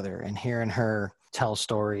his brother, and hearing her tell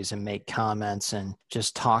stories and make comments and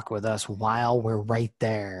just talk with us while we're right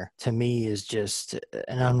there, to me is just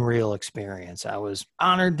an unreal experience. I was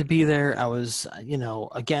honored to be there. I was,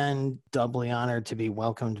 again, doubly honored to be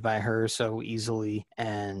welcomed by her so easily,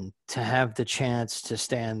 and to have the chance to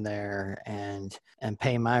stand there and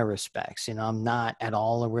pay my respects. I'm not at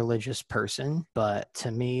all a religious person, but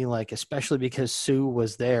to me, like, especially because Sue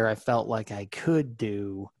was there, I felt like I could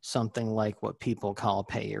do something like what people call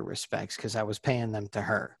pay your respects, because I was paying them to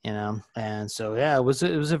her, and so it was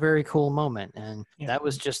a very cool moment, and that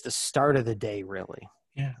was just the start of the day, really.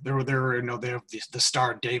 Yeah, they have the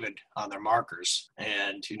Star of David on their markers,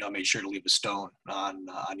 and made sure to leave a stone on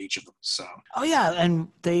each of them. So. Oh yeah, and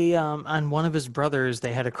they on one of his brothers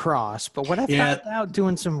they had a cross. But what I found out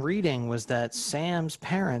doing some reading was that Sam's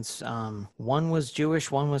parents, one was Jewish,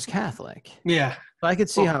 one was Catholic. Yeah, so I could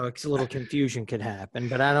see how a little confusion could happen,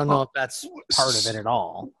 but I don't know if that's part of it at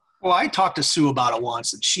all. Well, I talked to Sue about it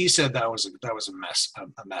once, and she said that was a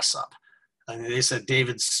mess up. And they said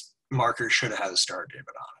David's marker should have had a Star of David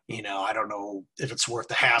on it. I don't know if it's worth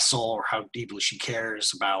the hassle or how deeply she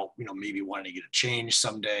cares about, maybe wanting to get it changed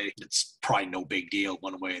someday. It's probably no big deal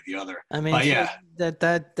one way or the other. I mean,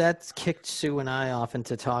 that's kicked Sue and I off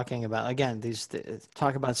into talking about, again,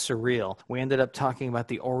 talk about surreal. We ended up talking about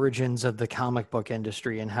the origins of the comic book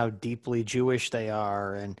industry and how deeply Jewish they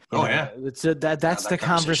are. And that's the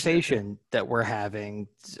conversation that we're having.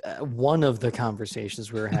 One of the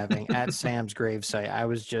conversations we were having at Sam's gravesite. I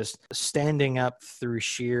was just standing up through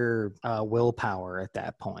sheer willpower at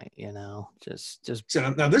that point, just so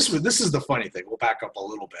now this is the funny thing. We'll back up a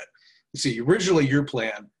little bit. See, originally your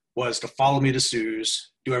plan was to follow me to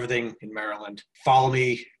Sue's, do everything in Maryland, follow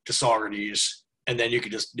me to Saugerties, and then you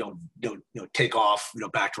could just take off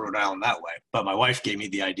back to Rhode Island that way. But my wife gave me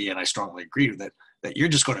the idea, and I strongly agreed with it, that you're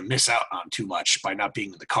just going to miss out on too much by not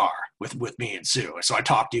being in the car with me and Sue. So I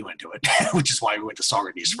talked you into it, which is why we went to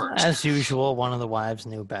Saugerties first. As usual, one of the wives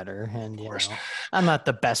knew better. And, I'm not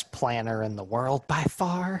the best planner in the world by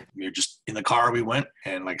far. We were just in the car, we went,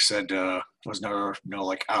 and like I said, was another,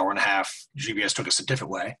 like hour and a half. GPS took us a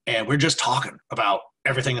different way. And we're just talking about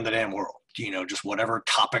everything in the damn world. Just whatever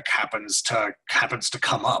topic happens to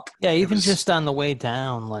come up. Yeah, even just on the way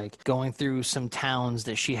down, like going through some towns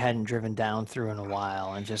that she hadn't driven down through in a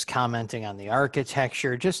while, and just commenting on the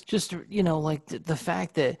architecture, just like the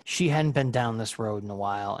fact that she hadn't been down this road in a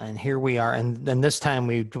while, and here we are, and then this time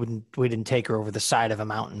we didn't take her over the side of a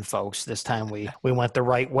mountain, folks. This time we went the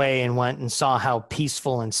right way and went and saw how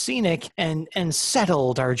peaceful and scenic and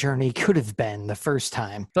settled our journey could have been the first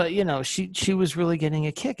time. But she was really getting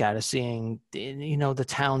a kick out of seeing the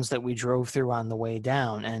towns that we drove through on the way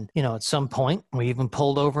down. And at some point we even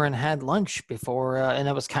pulled over and had lunch before, and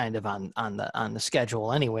it was kind of on the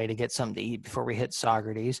schedule anyway, to get something to eat before we hit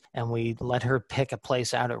Saugerties. And we let her pick a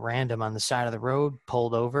place out at random on the side of the road,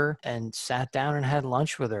 pulled over and sat down and had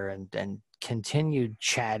lunch with her, and continued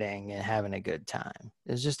chatting and having a good time.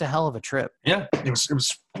 It was just a hell of a trip. Yeah, it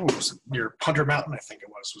was near Hunter Mountain, I think it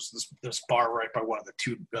was this bar right by one of the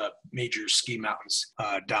two major ski mountains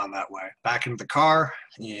down that way. Back into the car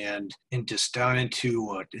and just down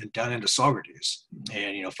into Saugerties,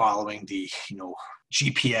 and following the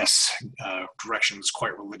GPS directions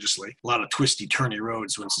quite religiously. A lot of twisty, turny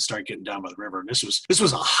roads once you start getting down by the river. And this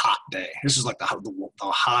was a hot day. This was like the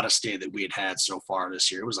hottest day that we had so far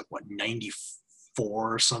this year. It was like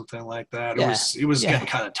 94 or something like that. Yeah. It was getting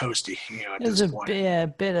kind of toasty. At this point.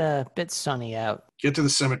 It was a bit sunny out. Get to the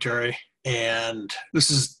cemetery, and this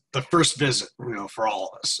is the first visit, for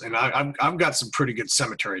all of us. And I've got some pretty good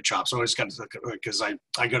cemetery chops. I always got to, because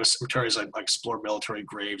I go to cemeteries, I explore military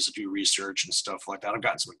graves, I do research and stuff like that. I've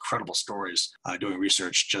gotten some incredible stories doing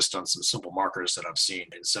research just on some simple markers that I've seen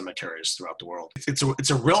in cemeteries throughout the world.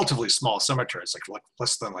 It's a relatively small cemetery. It's like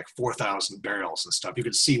less than 4,000 burials and stuff. You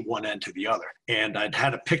could see one end to the other. And I'd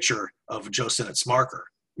had a picture of Joe Sinnott's marker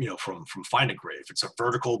from Find a Grave. It's a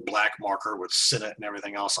vertical black marker with Senate and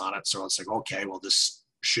everything else on it. So it's like, okay, well, this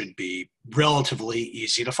should be relatively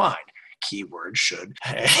easy to find. Keyword should,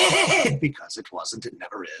 because it wasn't. It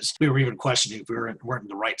never is. We were even questioning if we weren't in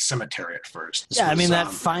the right cemetery at first. Yeah, I mean, that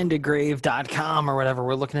findagrave.com or whatever,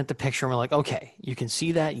 we're looking at the picture and we're like, okay, you can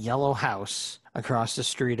see that yellow house across the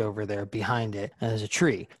street over there. Behind it as a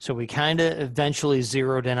tree. So we kind of eventually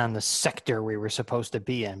zeroed in on the sector we were supposed to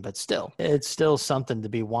be in, but still, it's still something to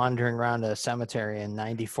be wandering around a cemetery in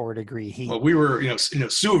 94-degree heat. Well, we were,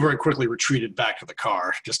 Sue very quickly retreated back to the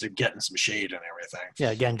car just to get in some shade and everything.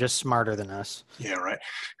 Yeah, again, just smarter than us. Yeah, right.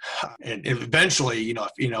 And eventually, I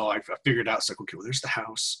figured out, it's like, okay, well, there's the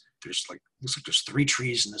house. There's looks like there's 3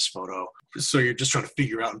 trees in this photo. So you're just trying to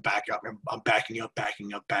figure out and back up. And I'm backing up.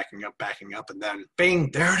 And then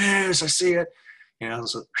bang, there it is. I see it.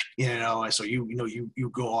 So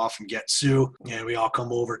you go off and get Sue, and we all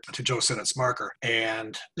come over to Joe Sennett's marker.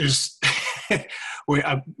 And there's, we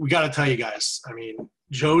got to tell you guys, I mean,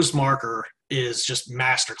 Joe's marker is just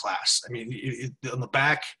masterclass. I mean, on the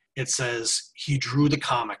back, it says he drew the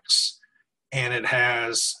comics, and it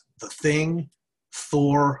has The Thing,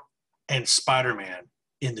 Thor, and Spider-Man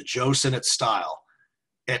in the Joe Sennett style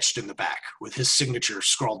etched in the back with his signature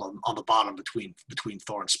scrawled on the bottom between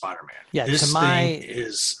Thor and Spider-Man. Yeah, this thing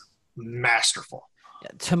is masterful.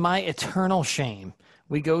 To my eternal shame,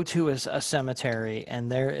 we go to a cemetery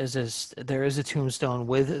and there is a tombstone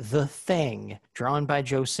with The Thing drawn by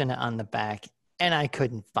Joe Sennett on the back, and I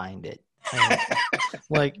couldn't find it.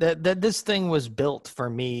 Like that this thing was built for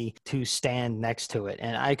me to stand next to it,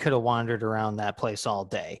 and I could have wandered around that place all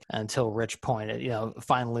day until Rich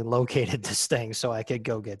finally located this thing so I could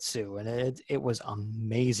go get Sue. And it was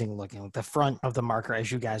amazing looking. The front of the marker,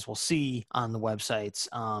 as you guys will see on the websites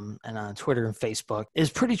and on Twitter and Facebook,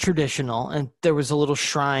 is pretty traditional, and there was a little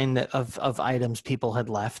shrine of items people had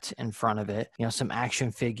left in front of it. Some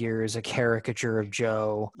action figures, a caricature of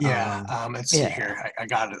Joe. Let's see here. I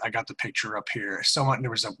got it. I got the picture up here. There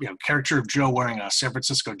was a caricature of Joe wearing a San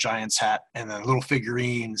Francisco Giants hat, and then little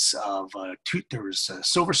figurines of there was a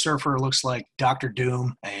Silver Surfer, looks like Dr.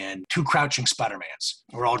 Doom, and 2 crouching Spider-Mans.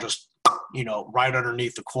 We're all just right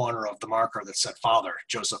underneath the corner of the marker that said Father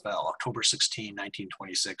Joseph L. October 16,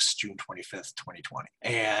 1926, June 25th, 2020.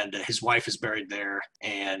 And his wife is buried there,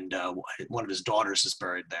 and one of his daughters is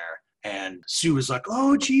buried there. And Sue was like,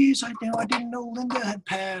 "Oh, geez, I didn't know Linda had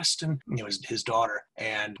passed," and his daughter.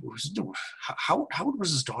 And how old was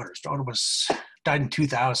his daughter? His daughter died in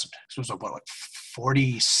 2000. So it was like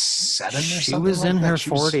 47 or something. She was in her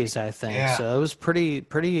 40s, I think. Yeah. So it was pretty.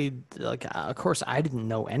 Like, of course, I didn't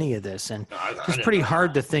know any of this, and it was pretty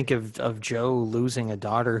hard to think of Joe losing a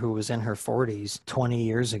daughter who was in her 40s 20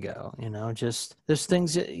 years ago. Just there's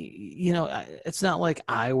things. It's not like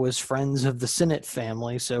I was friends of the Sennett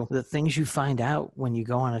family, so the things you find out when you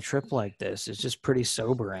go on a trip like this is just pretty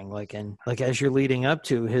sobering. Like as you're leading up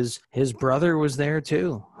to, his brother was there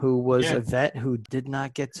too, who was a vet who did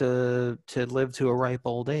not get to live to a ripe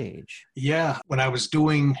old age. Yeah, when I was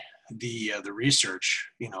doing the research,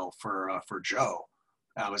 for Joe,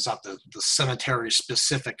 I was at the cemetery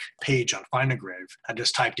specific page on Find a Grave. I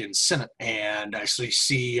just typed in Sennett, and I actually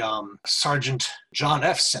see Sergeant John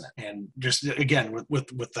F. Sennett. And just again,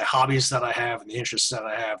 with the hobbies that I have and the interests that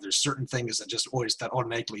I have, there's certain things that just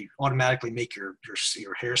automatically make your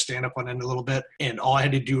hair stand up on end a little bit. And all I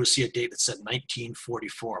had to do was see a date that said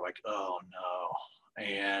 1944. Like, oh no.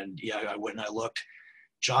 And I went and I looked.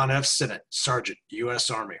 John F. Sennett, Sergeant,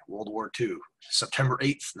 U.S. Army, World War II, September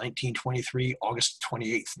 8th, 1923, August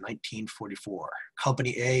 28th, 1944.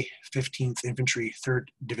 Company A, 15th Infantry, 3rd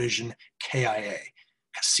Division, KIA,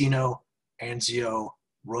 Cassino, Anzio,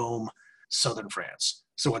 Rome, Southern France.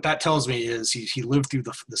 So what that tells me is he lived through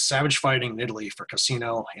the savage fighting in Italy for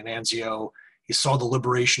Cassino and Anzio. He saw the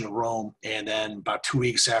liberation of Rome, and then about 2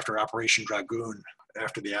 weeks after Operation Dragoon,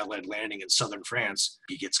 after the Allied landing in southern France,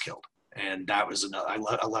 he gets killed. And that was another. I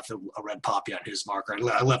left a red poppy on his marker.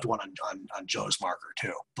 I left one on Joe's marker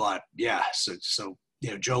too. But yeah, so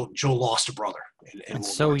Joe lost a brother. And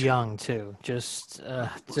so young too, just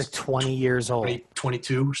like 20 years old,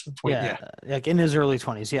 22. Like in his early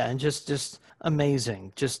 20s. Yeah, and just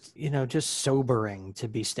amazing, just sobering to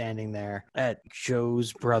be standing there at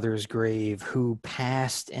Joe's brother's grave, who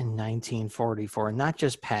passed in 1944. Not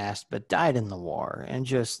just passed, but died in the war. And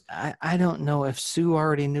just I don't know if Sue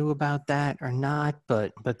already knew about that or not,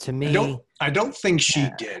 but to me, I don't think she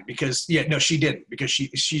did, because she didn't, because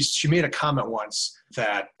she made a comment once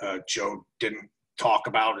that Joe didn't talk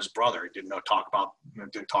about his brother. He didn't talk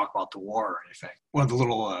about the war or anything. One of the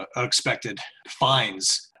little unexpected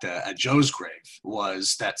finds at Joe's grave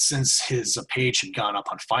was that since his page had gone up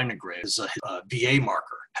on Find a Grave, his VA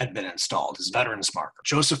marker had been installed, his veterans marker.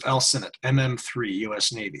 Joseph L. Sinnott, MM3,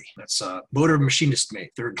 U.S. Navy. That's motor machinist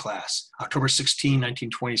mate, 3rd class. October 16,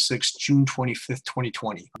 1926, June 25th,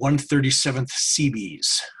 2020. 137th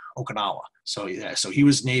Seabees, Okinawa. So yeah, so he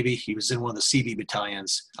was Navy. He was in one of the Seabee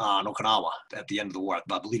battalions on Okinawa at the end of the war.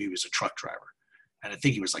 I believe he was a truck driver. And I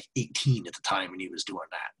think he was like 18 at the time when he was doing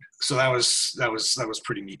that. So that was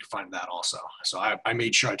pretty neat to find that also. So I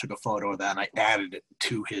made sure I took a photo of that and I added it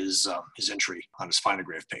to his entry on his Find a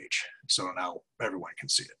Grave page. So now everyone can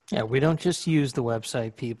see it. Yeah, we don't just use the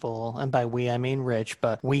website, people, and by we I mean Rich,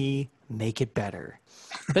 but we make it better.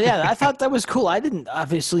 But yeah, I thought that was cool. I didn't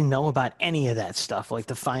obviously know about any of that stuff, like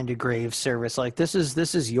the Find a Grave service. Like this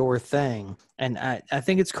is your thing. And I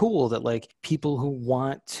think it's cool that like people who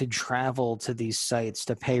want to travel to these sites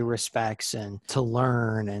to pay respects and to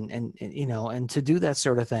learn and you know, and to do that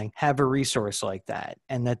sort of thing, have a resource like that,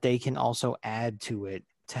 and that they can also add to it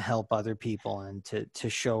to help other people and to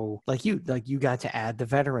show like you got to add the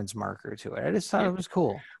veterans marker to it. I just thought it was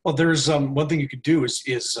cool. Well, there's one thing you could do is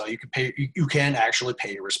you can actually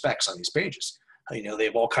pay your respects on these pages. You know, they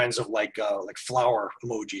have all kinds of like flower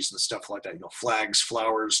emojis and stuff like that. You know, flags,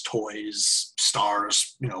 flowers, toys,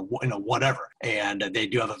 stars. You know, whatever. And they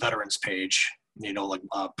do have a veterans page. You know, like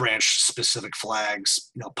branch-specific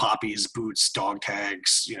flags, you know, poppies, boots, dog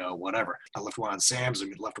tags, you know, whatever. I left one on Sam's, I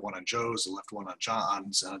left one on Joe's, I left one on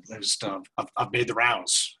John's. I've made the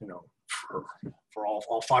rounds, you know, for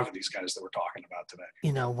all 5 of these guys that we're talking about today.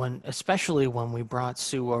 You know, especially when we brought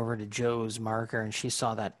Sue over to Joe's marker and she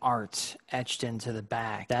saw that art etched into the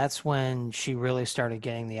back, that's when she really started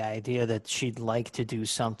getting the idea that she'd like to do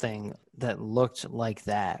something that looked like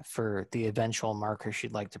that for the eventual marker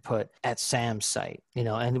she'd like to put at Sam's site, you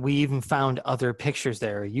know. And we even found other pictures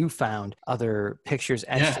there. You found other pictures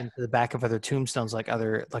etched into the back of other tombstones, like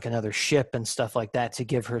another ship and stuff like that, to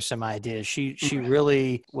give her some ideas. She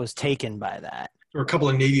really was taken by that. There were a couple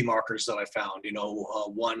of Navy markers that I found. You know,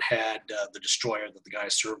 one had the destroyer that the guy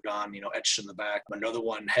served on, you know, etched in the back. Another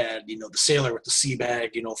one had, you know, the sailor with the sea bag,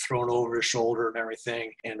 you know, thrown over his shoulder and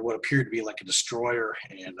everything, and what appeared to be like a destroyer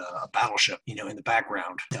and a battleship, you know, in the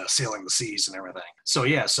background, sailing the seas and everything. So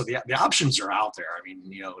yeah, so the options are out there. I mean,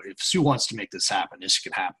 you know, if Sue wants to make this happen, this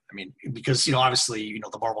can happen. I mean, because, you know, obviously, you know,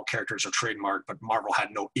 the Marvel characters are trademarked, but Marvel had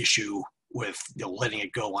no issue with, you know, letting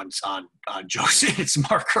it go on Joe Sinnott's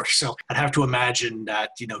marker. So I'd have to imagine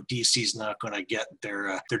that, you know, DC's not going to get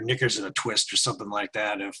their knickers in a twist or something like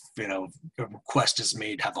that if, you know, a request is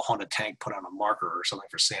made to have a Honda tank put on a marker or something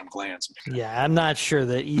for Sam Glanzman. Yeah, I'm not sure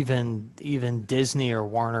that even Disney or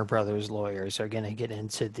Warner Brothers lawyers are going to get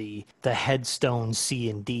into the headstone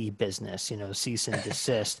C&D business, you know, cease and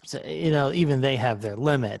desist. So, you know, even they have their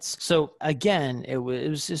limits. So again, it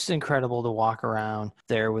was just incredible to walk around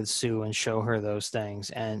there with Sue and show her those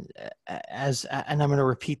things. And I'm going to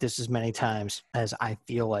repeat this as many times as I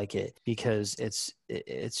feel like it, because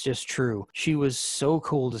it's just true. She was so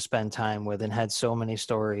cool to spend time with and had so many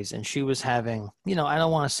stories. And she was having, you know, I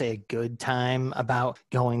don't want to say a good time about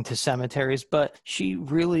going to cemeteries, but she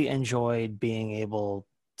really enjoyed being able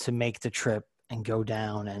to make the trip and go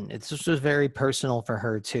down. And it just was very personal for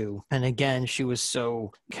her too. And again, she was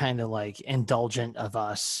so kind of like indulgent of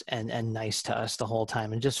us and nice to us the whole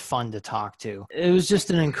time and just fun to talk to. It was just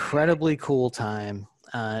an incredibly cool time.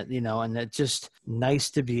 You know, and it's just nice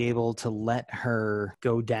to be able to let her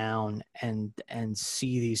go down and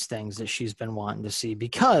see these things that she's been wanting to see,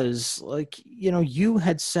 because, like, you know, you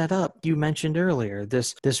had set up, you mentioned earlier,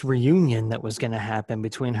 this reunion that was going to happen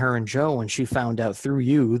between her and Joe, and she found out through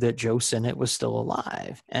you that Joe Sinnott was still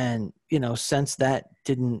alive. And, you know, since that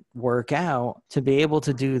didn't work out, to be able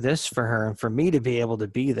to do this for her and for me to be able to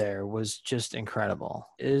be there was just incredible.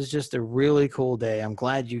 It was just a really cool day. I'm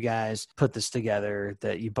glad you guys put this together,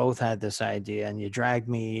 that you both had this idea and you dragged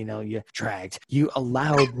me, you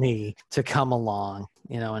allowed me to come along,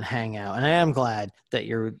 you know, and hang out. And I am glad that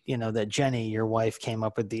that Jenny, your wife, came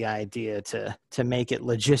up with the idea to make it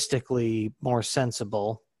logistically more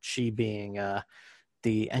sensible, she being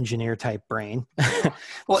the engineer type brain.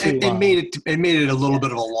 Well, it made it a little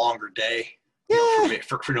bit of a longer day. Yeah.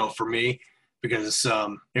 For me, because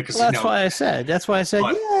that's why I said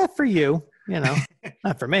yeah, for you. You know,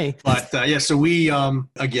 not for me. But yeah, so we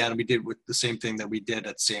again, we did with the same thing that we did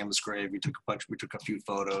at Sam's grave. We took a few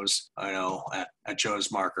photos, I know, at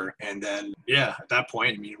Joe's marker, and then yeah, at that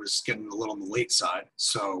point, I mean, it was getting a little on the late side.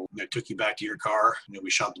 So I took you back to your car. You know, we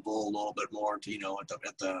shot the bull a little bit more, to, you know, at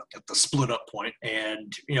the split up point,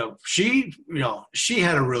 and she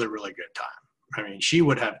had a really, really good time. I mean, she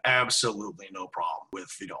would have absolutely no problem with,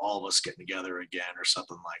 all of us getting together again or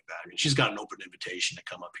something like that. I mean, she's got an open invitation to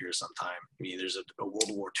come up here sometime. I mean, there's a World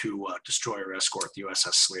War II destroyer escort, the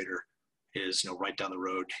USS Slater, is right down the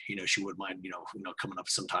road. She wouldn't mind coming up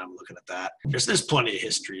sometime looking at that. There's plenty of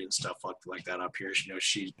history and stuff like that up here.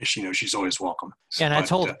 She's always welcome. And I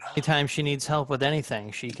told her anytime she needs help with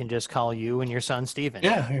anything, she can just call you and your son Steven.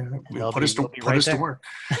 Yeah, put us to work.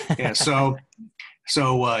 Yeah, so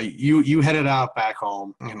you headed out back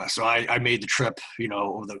home, so I made the trip,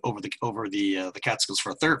 over the Catskills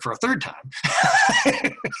for a third time,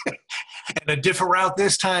 and a different route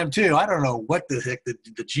this time too. I don't know what the heck the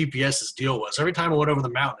GPS's deal was. Every time I went over the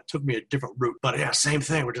mountain, it took me a different route. But yeah, same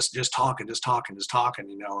thing. We're just talking, and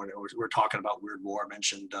we're talking about Weird War. I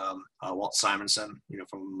mentioned Walt Simonson,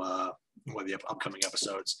 from one of the upcoming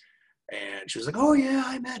episodes. And she was like, oh, yeah,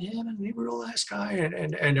 I met him, and he was a real nice guy,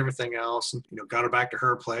 and everything else. And, got her back to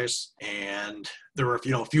her place. And there were,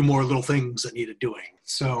 a few more little things that needed doing.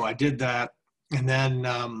 So I did that. And then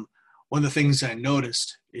one of the things I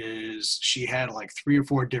noticed is she had like 3 or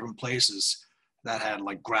 4 different places that had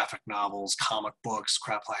like graphic novels, comic books,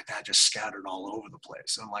 crap like that, just scattered all over the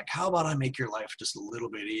place. And I'm like, how about I make your life just a little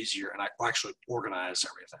bit easier, and I actually organize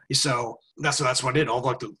everything. So that's what I did. All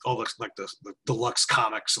the deluxe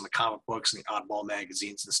comics and the comic books and the oddball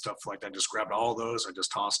magazines and stuff like that. I just grabbed all those. I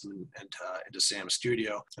just tossed them into Sam's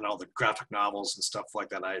studio, and all the graphic novels and stuff like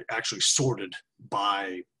that. I actually sorted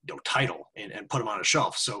by title and put them on a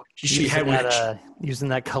shelf. So she had using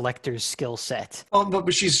that collector's skill set. Oh,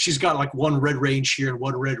 but she's got like one red range here,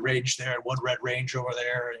 one red range there, one red range over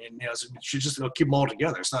there, and so she just keep them all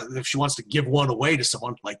together. It's not if she wants to give one away to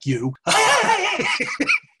someone like you.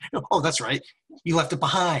 Oh, that's right. You left it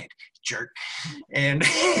behind, jerk. And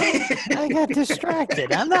I got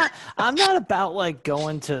distracted. I'm not about like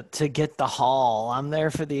going to get the haul. I'm there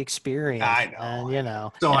for the experience. I know.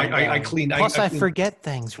 And So I cleaned. Plus, I forget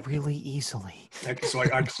things really easily. So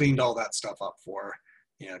I cleaned all that stuff up for her.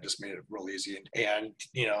 Just made it real easy. And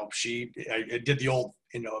I did the old,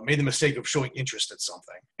 made the mistake of showing interest in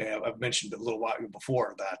something. And I've mentioned a little while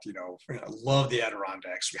before that, I love the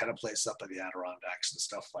Adirondacks. We had a place up in the Adirondacks and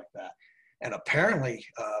stuff like that. And apparently,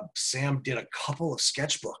 Sam did a couple of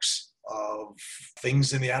sketchbooks of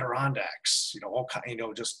things in the Adirondacks, all kind,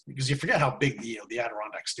 just because you forget how big the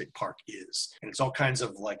Adirondack State Park is. And it's all kinds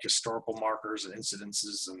of like historical markers and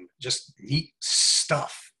incidences and just neat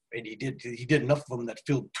stuff. And he did enough of them that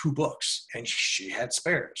filled 2 books, and she had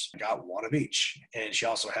spares. Got one of each, and she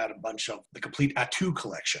also had a bunch of the complete Atu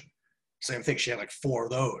collection. Same thing. She had like 4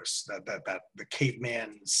 of those. That the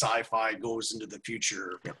caveman sci-fi goes into the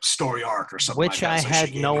future story arc or something. Which like that. I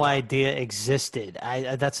had no idea existed.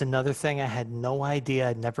 That's another thing I had no idea.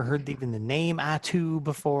 I'd never heard even the name Atu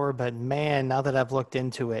before. But man, now that I've looked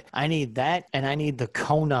into it, I need that, and I need the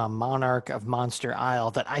Kona Monarch of Monster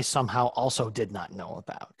Isle that I somehow also did not know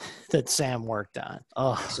about that Sam worked on.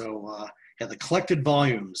 Oh, so. The collected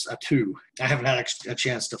volumes, 2. I haven't had a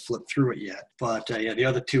chance to flip through it yet. But the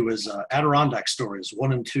other 2 is Adirondack Stories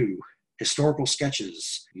 1 and 2, Historical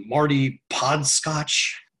Sketches. Marty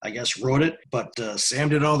Podscotch, I guess, wrote it, but Sam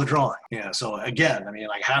did all the drawing. Yeah, so again, I mean,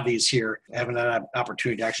 I have these here. I haven't had an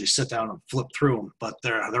opportunity to actually sit down and flip through them, but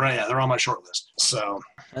they're on my short list. So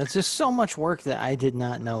it's just so much work that I did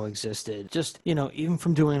not know existed. Just, even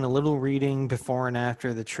from doing a little reading before and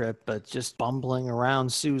after the trip, but just bumbling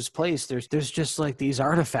around Sue's place, there's just like these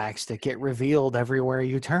artifacts that get revealed everywhere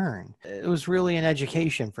you turn. It was really an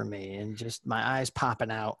education for me, and just my eyes popping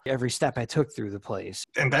out every step I took through the place.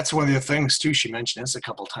 And that's one of the things too. She mentioned this a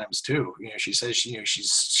couple times too. She says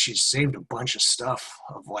she's saved a bunch of stuff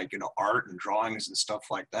of like art and drawings and stuff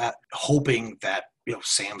like that, hoping that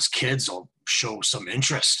Sam's kids will show some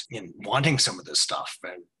interest in wanting some of this stuff.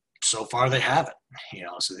 And so far they haven't,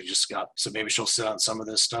 so they just so maybe she'll sit on some of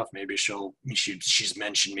this stuff. Maybe she's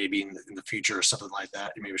mentioned maybe in the future or something like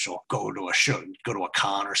that. Maybe she'll go to a show, go to a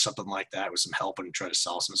con or something like that with some help and try to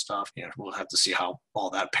sell some stuff. We'll have to see how all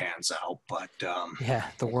that pans out. But yeah,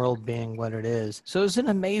 the world being what it is. So it was an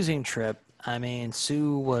amazing trip. I mean,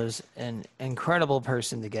 Sue was an incredible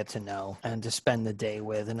person to get to know and to spend the day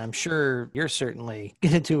with, and I'm sure you're certainly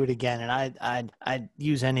going to do it again. And I'd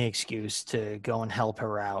use any excuse to go and help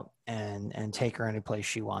her out and take her any place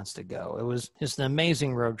she wants to go. It was just an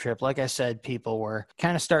amazing road trip. Like I said, people were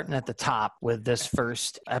kind of starting at the top with this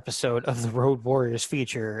first episode of the Road Warriors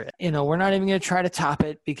feature. We're not even going to try to top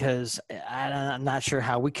it because I'm not sure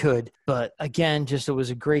how we could. But again, it was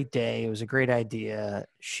a great day. It was a great idea.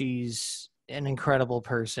 She's an incredible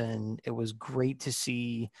person. It was great to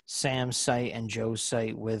see Sam's site and Joe's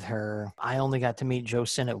site with her. I only got to meet Joe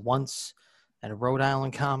Sinnott once. at a Rhode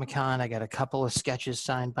Island Comic-Con. I got a couple of sketches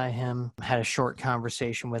signed by him. Had a short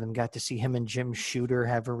conversation with him. Got to see him and Jim Shooter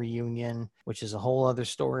have a reunion, which is a whole other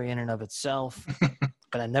story in and of itself.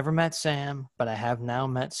 But I never met Sam, but I have now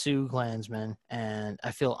met Sue Glanzman, and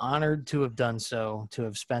I feel honored to have done so, to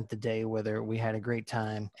have spent the day with her. We had a great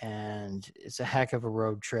time, and it's a heck of a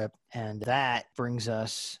road trip. And that brings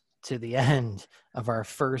us to the end of our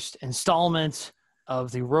first installment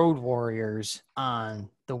of the Road Warriors on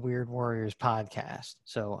the Weird Warriors podcast.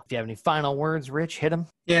 So if you have any final words, Rich, hit them.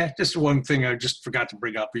 Yeah, just one thing I just forgot to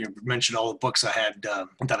bring up. You mentioned all the books I had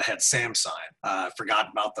that I had Sam sign. I forgot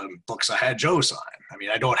about the books I had Joe sign. I mean,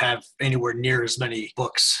 I don't have anywhere near as many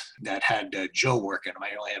books that had Joe work in them.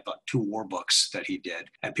 I only have about 2 war books that he did.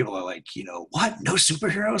 And people are like, what? No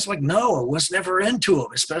superheroes? Like, no, I was never into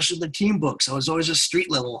them, especially the team books. I was always a street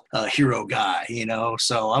level hero guy,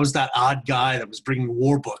 So I was that odd guy that was bringing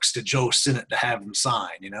war books to Joe Sinnott to have him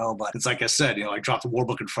sign, But it's like I said, I dropped the war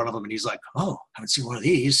book in front of him and he's like, oh, I haven't seen one of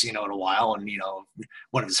these, in a while. And,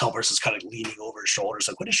 one of his helpers is kind of leaning over his shoulders,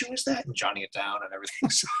 like, what issue is that? And jotting it down and everything.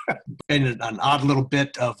 So, and an odd little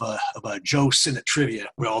bit of a Joe Sinnott trivia.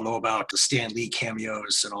 We all know about the Stan Lee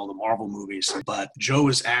cameos and all the Marvel movies, but Joe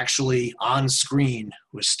is actually on screen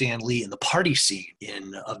with Stan Lee in the party scene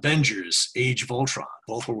in Avengers Age of Ultron.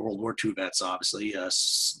 Both were World War II vets, obviously.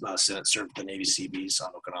 Sinnott served the Navy Seabees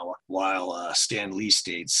on Okinawa, while Stan Lee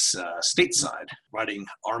stays stateside writing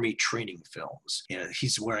Army training films.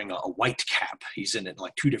 He's wearing a white cap. He's in it in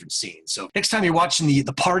like 2 different scenes. So next time you're watching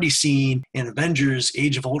the party scene in Avengers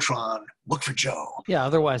Age of Ultron, look for Joe. Yeah,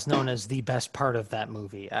 otherwise known as the best part of that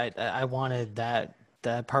movie. I wanted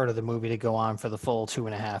that part of the movie to go on for the full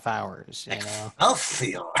 2.5 hours, I'll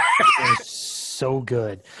feel it was so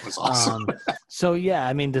good. It was awesome. So yeah,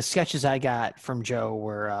 I mean, the sketches I got from Joe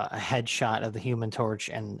were a headshot of the Human Torch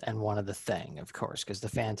and one of the Thing, of course, because the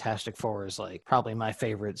Fantastic Four is like probably my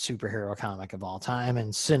favorite superhero comic of all time,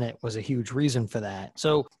 and Sinnott was a huge reason for that.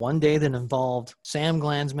 So one day that involved Sam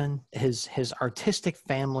Glanzman, his artistic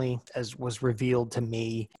family, as was revealed to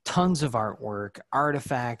me, tons of artwork,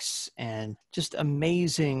 artifacts, and just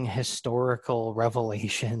amazing historical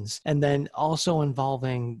revelations, and then also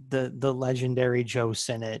involving the legendary Joe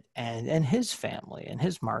Sinnott and his family and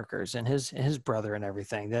his markers and his brother and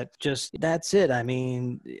everything. That's it. I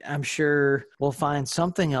mean, I'm sure we'll find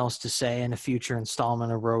something else to say in a future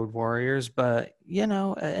installment of Road Warriors, but in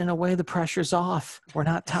a way, the pressure's off. We're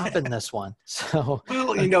not topping this one. So,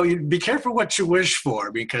 well, you be careful what you wish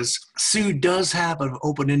for, because Sue does have an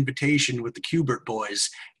open invitation with the Kubert boys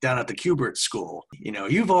down at the Kubert school.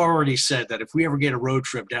 You've already said that if we ever get a road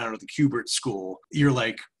trip down to the Kubert school, you're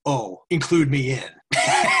like, oh, include me in.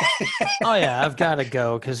 Oh yeah, I've got to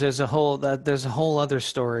go, because there's a whole other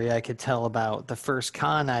story I could tell about the first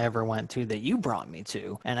con I ever went to that you brought me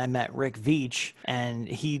to, and I met Rick Veach, and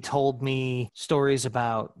he told me stories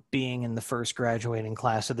about being in the first graduating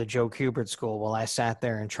class of the Joe Kubert School while I sat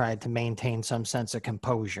there and tried to maintain some sense of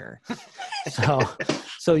composure.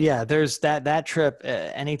 So yeah, there's that trip.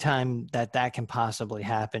 Anytime that can possibly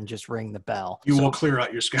happen, just ring the bell. You will clear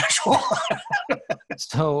out your schedule.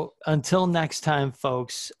 So until next time,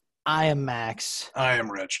 folks, I am Max. I am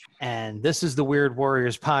Rich. And this is the Weird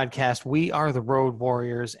Warriors podcast. We are the Road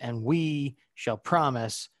Warriors, and we shall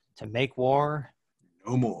promise to make war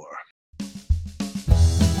no more.